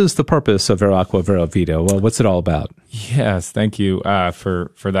 What is the purpose of Vera Aqua Vera Vita? Well, what's it all about? Yes, thank you for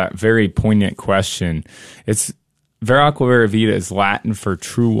that very poignant question. It's Vera Aqua Vera Vita is Latin for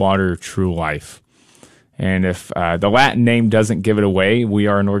true water, true life. And if the Latin name doesn't give it away, we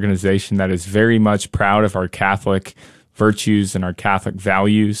are an organization that is very much proud of our Catholic virtues and our Catholic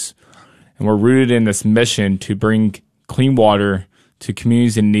values. And we're rooted in this mission to bring clean water to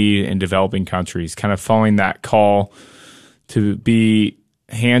communities in need in developing countries, kind of following that call to be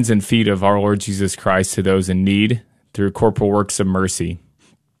hands and feet of our Lord Jesus Christ to those in need through corporal works of mercy,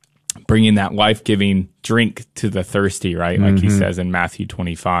 bringing that life-giving drink to the thirsty, right? Like he says in Matthew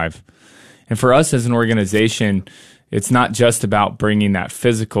 25. And for us as an organization, it's not just about bringing that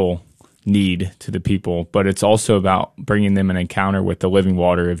physical need to the people, but it's also about bringing them an encounter with the living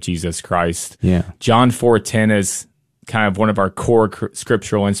water of Jesus Christ. Yeah. John 4:10 is kind of one of our core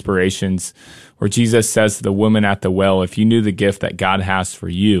scriptural inspirations, where Jesus says to the woman at the well, if you knew the gift that God has for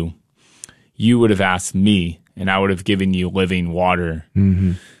you, you would have asked me, and I would have given you living water.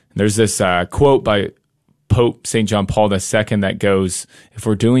 Mm-hmm. There's this quote by Pope St. John Paul II that goes, if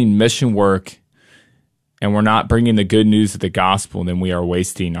we're doing mission work and we're not bringing the good news of the gospel, then we are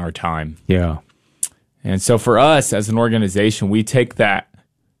wasting our time. Yeah. And so for us as an organization, we take that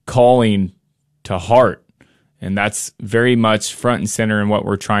calling to heart, and that's very much front and center in what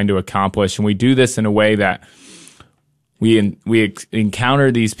we're trying to accomplish. And we do this in a way that we encounter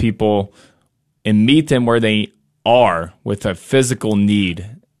these people and meet them where they are with a physical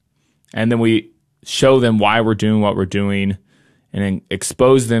need, and then we show them why we're doing what we're doing, and then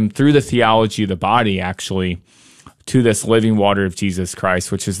expose them through the theology of the body, actually, to this living water of Jesus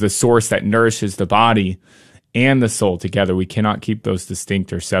Christ, which is the source that nourishes the body and the soul together. We cannot keep those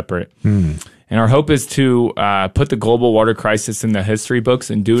distinct or separate. And our hope is to put the global water crisis in the history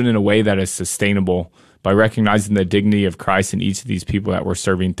books and do it in a way that is sustainable by recognizing the dignity of Christ in each of these people that we're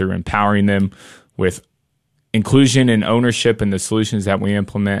serving, through empowering them with inclusion and ownership in the solutions that we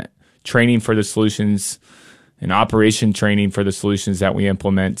implement, training for the solutions, and operation training for the solutions that we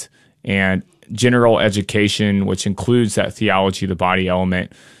implement, and general education, which includes that theology of the body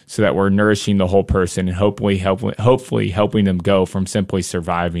element, so that we're nourishing the whole person and hopefully helping them go from simply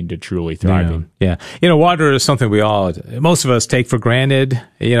surviving to truly thriving. Yeah. Water is something most of us take for granted.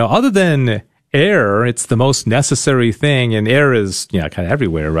 Other than air, it's the most necessary thing, and air is kind of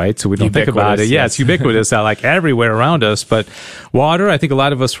everywhere, right? So we don't think about it. Yeah, it's ubiquitous, like everywhere around us. But water, I think a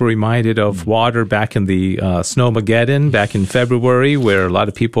lot of us were reminded of water back in the Snowmageddon back in February, where a lot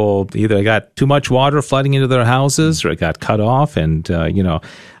of people either got too much water flooding into their houses or it got cut off, and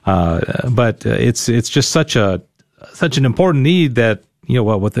but it's just such an important need that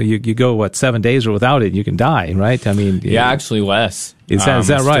you go 7 days or without it, you can die, right? I mean, yeah, actually less. Is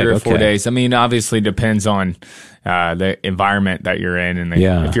that right? 3 or 4 days. I mean, obviously depends on the environment that you're in, and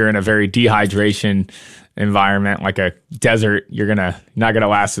if you're in a very dehydration environment like a desert, you're not gonna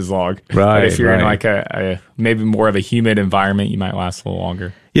last as long. Right. But if you're in like a maybe more of a humid environment, you might last a little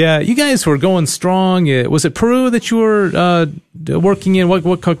longer. Yeah, you guys were going strong. Was it Peru that you were working in?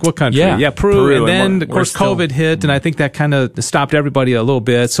 What country? Yeah, Peru. And then of course COVID hit, and I think that kind of stopped everybody a little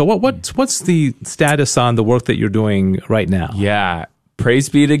bit. So what's the status on the work that you're doing right now? Yeah, praise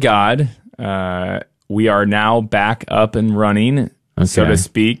be to God. We are now back up and running, so to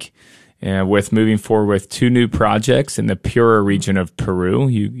speak. With moving forward with 2 new projects in the Piura region of Peru.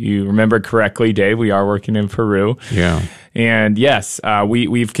 You remember correctly, Dave, we are working in Peru. Yeah. And yes,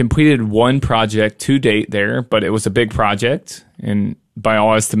 we've completed 1 project to date there, but it was a big project. And by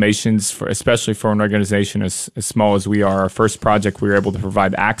all estimations, especially for an organization as small as we are, our first project, we were able to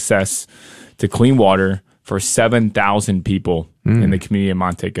provide access to clean water for 7,000 people in the community of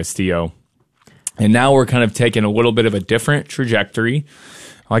Monte Castillo. And now we're kind of taking a little bit of a different trajectory.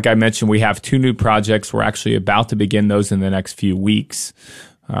 Like I mentioned, we have 2 new projects. We're actually about to begin those in the next few weeks.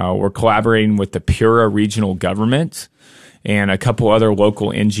 We're collaborating with the Piura regional government and a couple other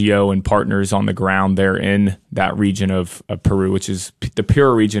local NGO and partners on the ground there in that region of Peru, which is the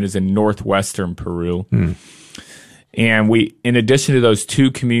Piura region is in northwestern Peru. And in addition to those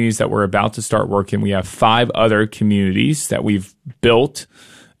 2 communities that we're about to start working, we have 5 other communities that we've built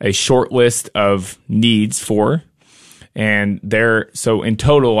a short list of needs for. And so in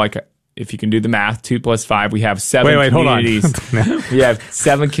total, like if you can do the math, 2 + 5, we have 7 communities. Hold on. We have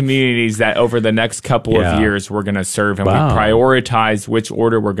 7 communities that over the next couple of years we're going to serve, and we prioritize which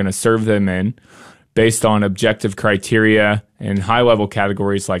order we're going to serve them in based on objective criteria and high-level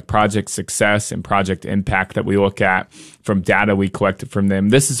categories like project success and project impact that we look at from data we collected from them.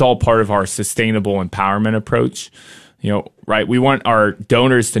 This is all part of our sustainable empowerment approach. Right? We want our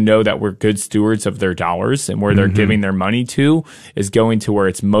donors to know that we're good stewards of their dollars, and where they're giving their money to is going to where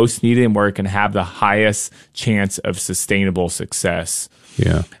it's most needed and where it can have the highest chance of sustainable success.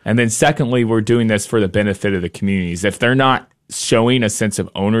 Yeah. And then secondly, we're doing this for the benefit of the communities. If they're not showing a sense of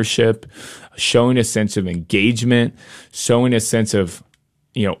ownership, showing a sense of engagement, showing a sense of,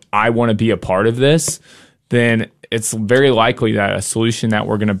 I want to be a part of this, then it's very likely that a solution that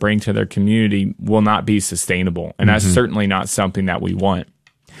we're going to bring to their community will not be sustainable. And that's certainly not something that we want.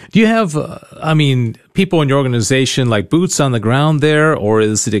 Do you have, people in your organization like boots on the ground there, or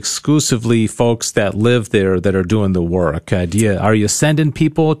is it exclusively folks that live there that are doing the work? Are you sending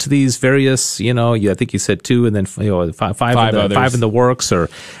people to these various, I think you said 2 and then five in the works, or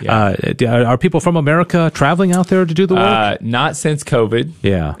are people from America traveling out there to do the work? Not since COVID.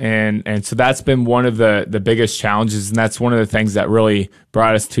 Yeah. And so that's been one of the biggest challenges, and that's one of the things that really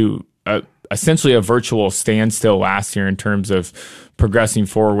brought us to essentially a virtual standstill last year in terms of progressing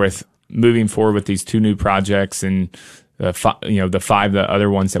forward moving forward with these 2 new projects and the 5 other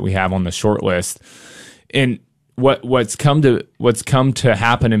ones that we have on the short list. And what's come to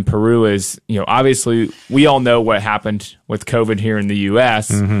happen in Peru is, obviously we all know what happened with COVID here in the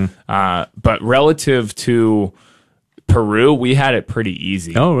U.S., but relative to Peru, we had it pretty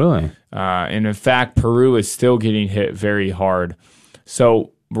easy. Oh, really? And in fact, Peru is still getting hit very hard.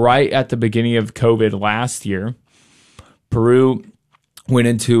 So right at the beginning of COVID last year, Peru went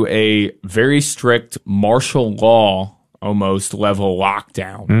into a very strict martial law almost level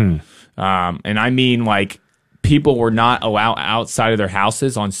lockdown. And I mean, like, people were not allowed outside of their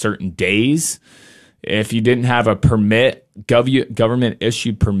houses on certain days. If you didn't have a permit, government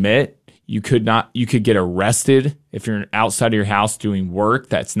issued permit, you could get arrested if you're outside of your house doing work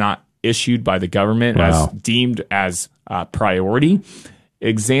that's not issued by the government as deemed as priority.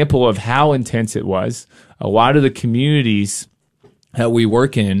 Example of how intense it was. A lot of the communities that we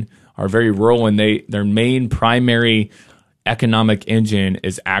work in are very rural, and their main primary economic engine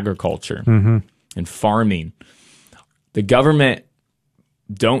is agriculture and farming. The government,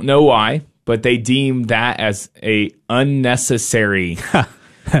 don't know why, but they deem that as a unnecessary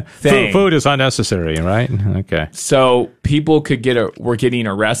thing. Food is unnecessary, right? Okay. So people were getting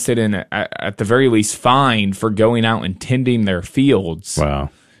arrested and at the very least fined for going out and tending their fields. Wow.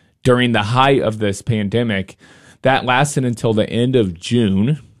 During the height of this pandemic. That lasted until the end of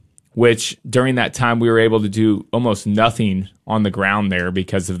June, which during that time we were able to do almost nothing on the ground there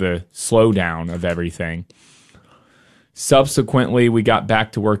because of the slowdown of everything. Subsequently, we got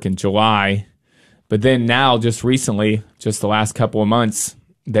back to work in July, but then now just recently, just the last couple of months,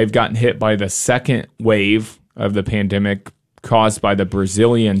 they've gotten hit by the second wave of the pandemic caused by the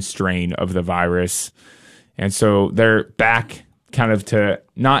Brazilian strain of the virus. And so they're back kind of to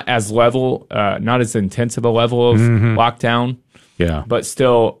not as intensive a level of lockdown. Yeah. But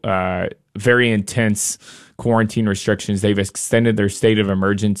still very intense quarantine restrictions. They've extended their state of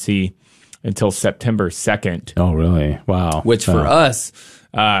emergency until September 2nd. Oh, really? Wow. Which for us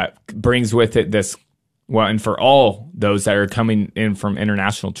brings with it this, well, and for all those that are coming in from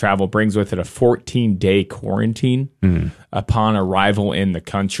international travel, brings with it a 14-day quarantine upon arrival in the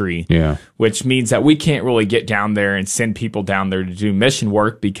country. Yeah. Which means that we can't really get down there and send people down there to do mission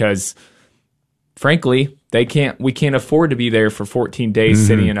work because, frankly, we can't afford to be there for 14 days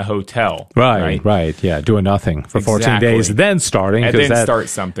sitting in a hotel. Right. Yeah, doing nothing for 14 days, then starting. And then start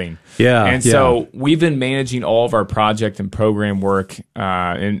something. Yeah. And so we've been managing all of our project and program work,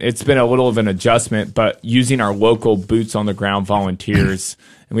 and it's been a little of an adjustment, but using our local boots on the ground volunteers.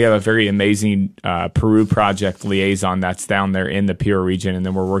 And we have a very amazing Peru project liaison that's down there in the Piura region, and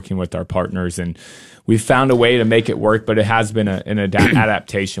then we're working with our partners, and we've found a way to make it work, but it has been an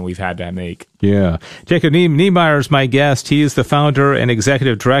adaptation we've had to make. Yeah. Jacob Niemeyer is my guest. He is the founder and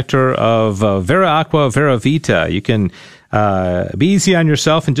executive director of Vera Aqua, Vera Vita. You can be easy on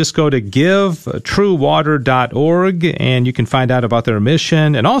yourself and just go to givetruewater.org, and you can find out about their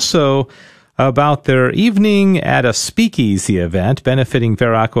mission and also about their evening at a speakeasy event benefiting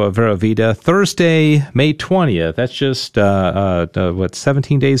Vera Aqua, Vera Vita, Thursday, May 20th. That's just,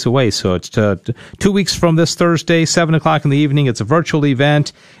 17 days away. So it's 2 weeks from this Thursday, 7 o'clock in the evening. It's a virtual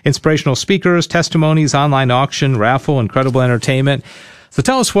event, inspirational speakers, testimonies, online auction, raffle, incredible entertainment. So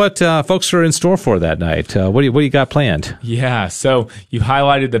tell us what folks are in store for that night. What do you got planned? Yeah, so you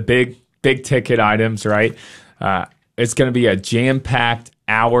highlighted the big ticket items, right? It's going to be a jam-packed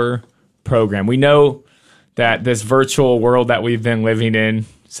hour program. We know that this virtual world that we've been living in,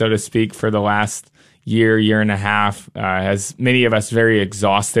 so to speak, for the last year and a half, has many of us very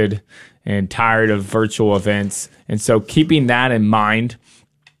exhausted and tired of virtual events. And so keeping that in mind,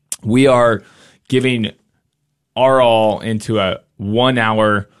 we are giving our all into a 1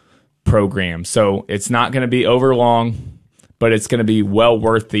 hour program. So it's not going to be over long, but it's going to be well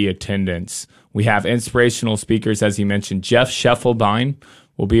worth the attendance. We have inspirational speakers, as you mentioned. Jeff Scheffelbein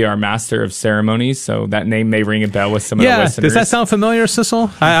will be our master of ceremonies, so that name may ring a bell with some of the listeners. Does that sound familiar, Sissel?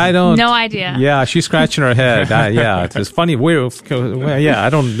 I don't. No idea. Yeah, she's scratching her head. Yeah, it's funny. I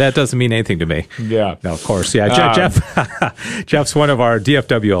don't. That doesn't mean anything to me. Yeah, no, of course. Yeah, Jeff's one of our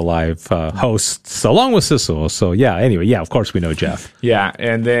DFW Live hosts, along with Sissel. So yeah. Anyway, yeah, of course we know Jeff. Yeah,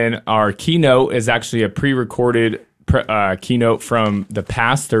 and then our keynote is actually a pre-recorded keynote from the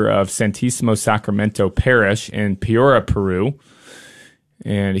pastor of Santísimo Sacramento Parish in Piura, Peru.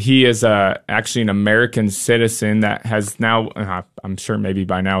 And he is actually an American citizen that has now, I'm sure maybe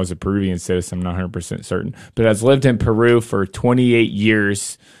by now is a Peruvian citizen, I'm not 100% certain, but has lived in Peru for 28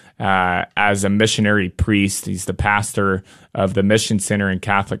 years as a missionary priest. He's the pastor of the Mission Center in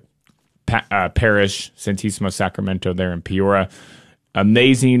Catholic Parish, Santísimo Sacramento there in Piura.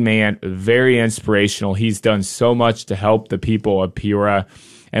 Amazing man, very inspirational. He's done so much to help the people of Piura,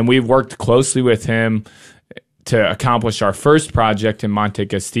 and we've worked closely with him to accomplish our first project in Monte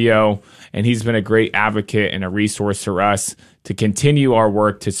Castillo, and he's been a great advocate and a resource for us to continue our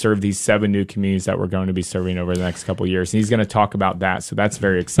work to serve these 7 new communities that we're going to be serving over the next couple of years. And he's going to talk about that, so that's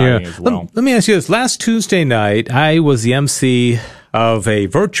very exciting as well. Let me ask you this. Last Tuesday night, I was the MC of a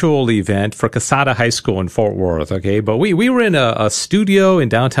virtual event for Casada High School in Fort Worth, okay? But we were in a studio in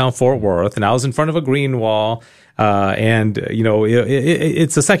downtown Fort Worth, and I was in front of a green wall. And you know,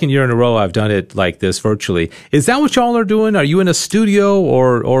 it's the second year in a row I've done it like this virtually. Is that what y'all are doing? Are you in a studio,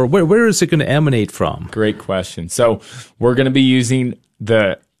 or where is it going to emanate from? Great question. So we're going to be using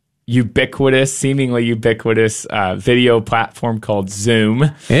the seemingly ubiquitous video platform called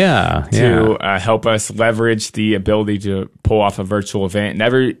Zoom. To help us leverage the ability to pull off a virtual event.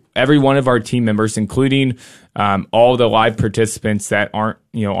 And every one of our team members, including all the live participants that aren't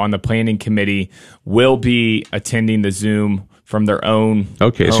on the planning committee, will be attending the Zoom from their own.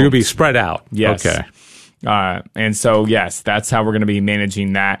 Okay, homes. So you'll be spread out. Yes. Okay. And so yes, that's how we're going to be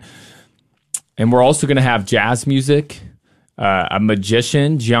managing that. And we're also going to have jazz music. A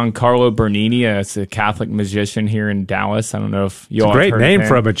magician, Giancarlo Bernini, is a Catholic magician here in Dallas. I don't know if you all have heard of him. Great name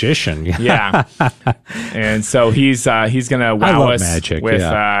for a magician. Yeah. And so he's going to wow us magic, with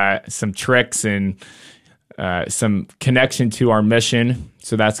some tricks and some connection to our mission.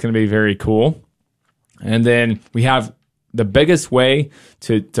 So that's going to be very cool. And then we have the biggest way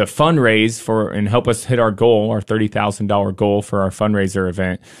to fundraise for and help us hit our goal, our $30,000 goal for our fundraiser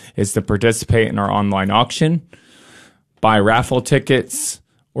event, is to participate in our online auction, buy raffle tickets,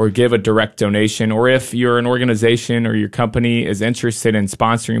 or give a direct donation. Or if you're an organization or your company is interested in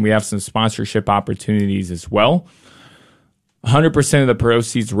sponsoring, we have some sponsorship opportunities as well. 100% of the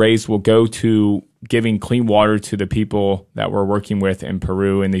proceeds raised will go to giving clean water to the people that we're working with in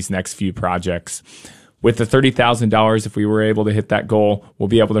Peru in these next few projects. With the $30,000, if we were able to hit that goal, we'll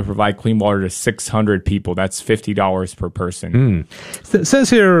be able to provide clean water to 600 people. That's $50 per person. It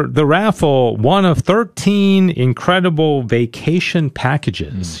says here, the raffle, one of 13 incredible vacation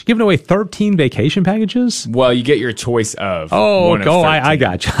packages. Giving away 13 vacation packages? Well, you get your choice of. I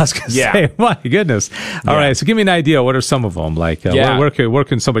got you. I was going to say, my goodness. All right, so give me an idea. What are some of them? Like, where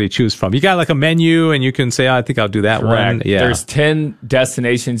can somebody choose from? You got like a menu, and you can say, I think I'll do that one. Yeah. There's 10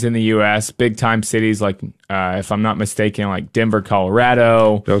 destinations in the U.S., big-time cities like, if I'm not mistaken, like Denver,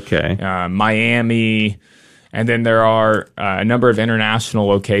 Colorado, Miami, and then there are a number of international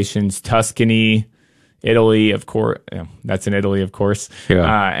locations, Tuscany, Italy, of course. That's in Italy, of course.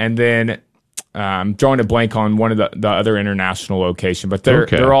 And then I'm drawing a blank on one of the other international location, but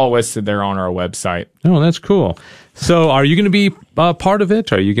they're all listed there on our website. Oh, that's cool. So are you going to be part of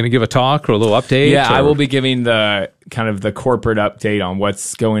it? Are you going to give a talk or a little update? Yeah, I will be giving the kind of the corporate update on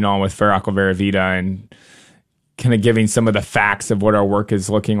what's going on with Fer Aqua Vera Vida and kind of giving some of the facts of what our work is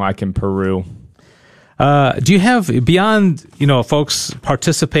looking like in Peru. Do you have, beyond, folks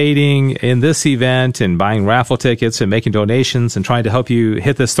participating in this event and buying raffle tickets and making donations and trying to help you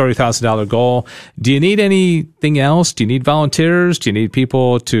hit this $30,000 goal, do you need anything else? Do you need volunteers? Do you need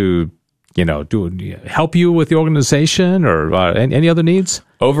people to help you with the organization or any other needs?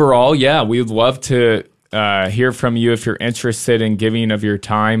 Overall, yeah, we'd love to hear from you if you're interested in giving of your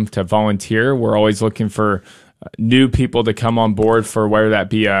time to volunteer. We're always looking for new people to come on board for whether that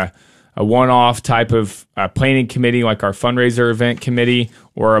be a one-off type of planning committee like our fundraiser event committee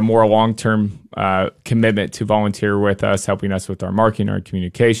or a more long-term commitment to volunteer with us, helping us with our marketing, our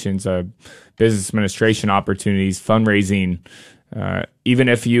communications, business administration opportunities, fundraising. Even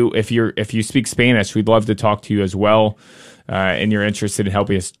if you speak Spanish, we'd love to talk to you as well, and you're interested in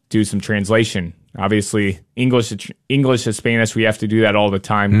helping us do some translation. Obviously, English to Spanish, we have to do that all the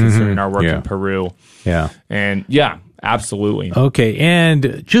time considering our work in Peru. And absolutely. Okay,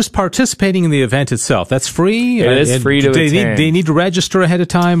 and just participating in the event itself, that's free? It is free to attend. They need to register ahead of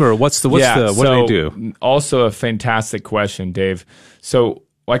time, or what do they do? Also a fantastic question, Dave. So,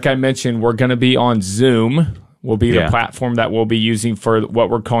 like I mentioned, we're going to be on Zoom. Will be the platform that we'll be using for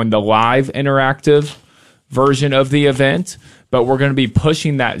what we're calling the live interactive version of the event. But we're going to be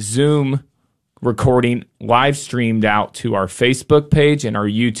pushing that Zoom recording live streamed out to our Facebook page and our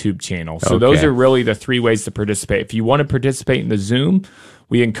YouTube channel. So those are really the three ways to participate. If you want to participate in the Zoom,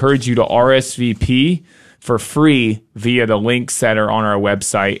 we encourage you to RSVP for free via the links that are on our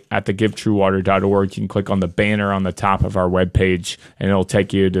website at thegivetruewater.org. You can click on the banner on the top of our webpage, and it'll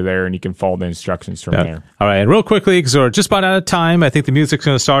take you to there, and you can follow the instructions from there. All right, and real quickly, because we're just about out of time, I think the music's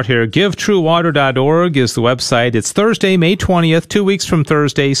going to start here. GiveTrueWater.org is the website. It's Thursday, May 20th, 2 weeks from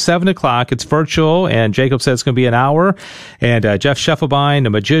Thursday, 7 o'clock. It's virtual, and Jacob said it's going to be an hour. And Jeff Scheffelbein,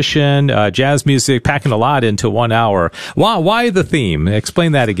 a magician, jazz music, packing a lot into 1 hour. Why the theme?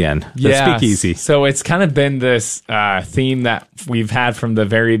 Explain that again. Speak easy. So it's kind of been this theme that we've had from the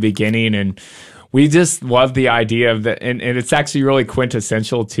very beginning, and we just love the idea of that, and it's actually really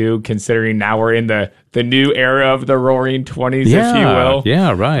quintessential too, considering now we're in the new era of the Roaring 20s, if you will.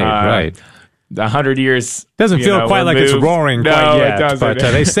 Yeah, right. The 100 years doesn't feel quite like it's roaring quite yet. It doesn't. But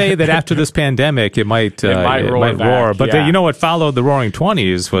they say that after this pandemic, it might roar. But you know what followed the Roaring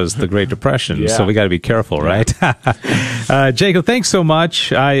 20s was the Great Depression. So we got to be careful, right? Jacob, thanks so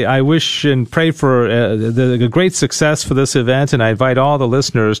much. I wish and pray for the great success for this event, and I invite all the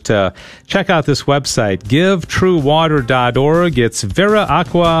listeners to check out this website, GiveTrueWater.org. It's Vera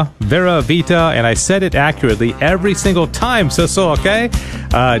Aqua Vera Vita, and I said it accurately every single time. So okay?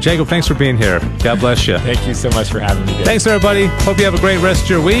 Jacob, thanks for being here. God bless you. Thank you so much for having me, Dave. Thanks, everybody. Hope you have a great rest of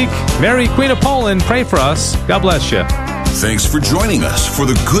your week. Mary, Queen of Poland, pray for us. God bless you. Thanks for joining us for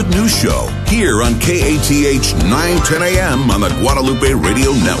the Good News Show here on KATH 910 AM on the Guadalupe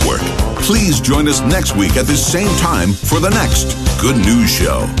Radio Network. Please join us next week at the same time for the next Good News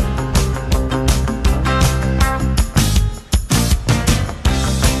Show.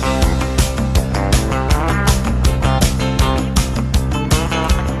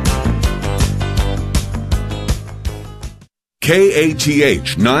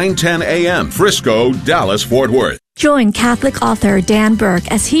 KATH 910 AM, Frisco, Dallas, Fort Worth. Join Catholic author Dan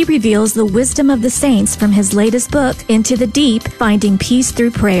Burke as he reveals the wisdom of the saints from his latest book, Into the Deep, Finding Peace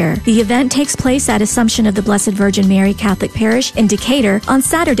Through Prayer. The event takes place at Assumption of the Blessed Virgin Mary Catholic Parish in Decatur on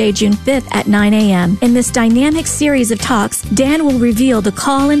Saturday, June 5th at 9 a.m. In this dynamic series of talks, Dan will reveal the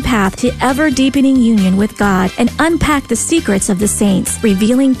call and path to ever-deepening union with God and unpack the secrets of the saints,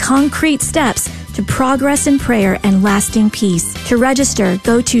 revealing concrete steps to to progress in prayer and lasting peace. To register,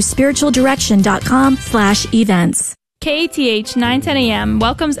 go to spiritualdirection.com/events. KATH 910 AM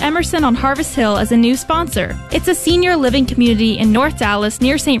welcomes Emerson on Harvest Hill as a new sponsor. It's a senior living community in North Dallas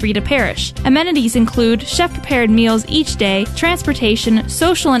near St. Rita Parish. Amenities include chef-prepared meals each day, transportation,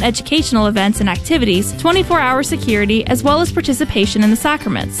 social and educational events and activities, 24-hour security, as well as participation in the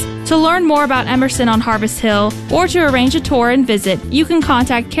sacraments. To learn more about Emerson on Harvest Hill or to arrange a tour and visit, you can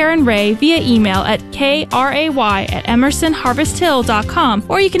contact Karen Ray via email at kray@emersonharvesthill.com,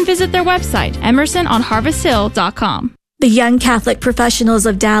 or you can visit their website, emersononharvesthill.com. The Young Catholic Professionals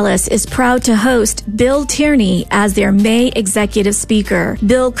of Dallas is proud to host Bill Tierney as their May executive speaker.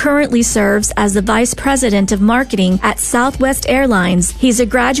 Bill currently serves as the Vice President of Marketing at Southwest Airlines. He's a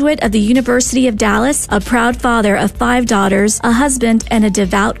graduate of the University of Dallas, a proud father of 5 daughters, a husband, and a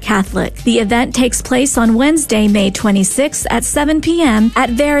devout Catholic. The event takes place on Wednesday, May 26th at 7 p.m.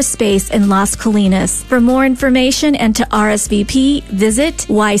 at Verispace in Las Colinas. For more information and to RSVP, visit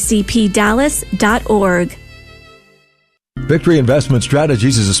ycpdallas.org. Victory Investment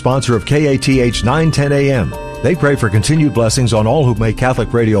Strategies is a sponsor of KATH 910 AM. They pray for continued blessings on all who make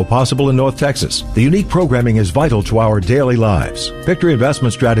Catholic radio possible in North Texas. The unique programming is vital to our daily lives. Victory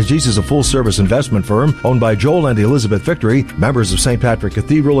Investment Strategies is a full-service investment firm owned by Joel and Elizabeth Victory, members of St. Patrick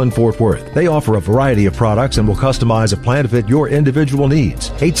Cathedral in Fort Worth. They offer a variety of products and will customize a plan to fit your individual needs.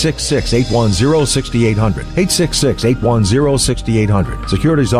 866-810-6800. 866-810-6800. Securities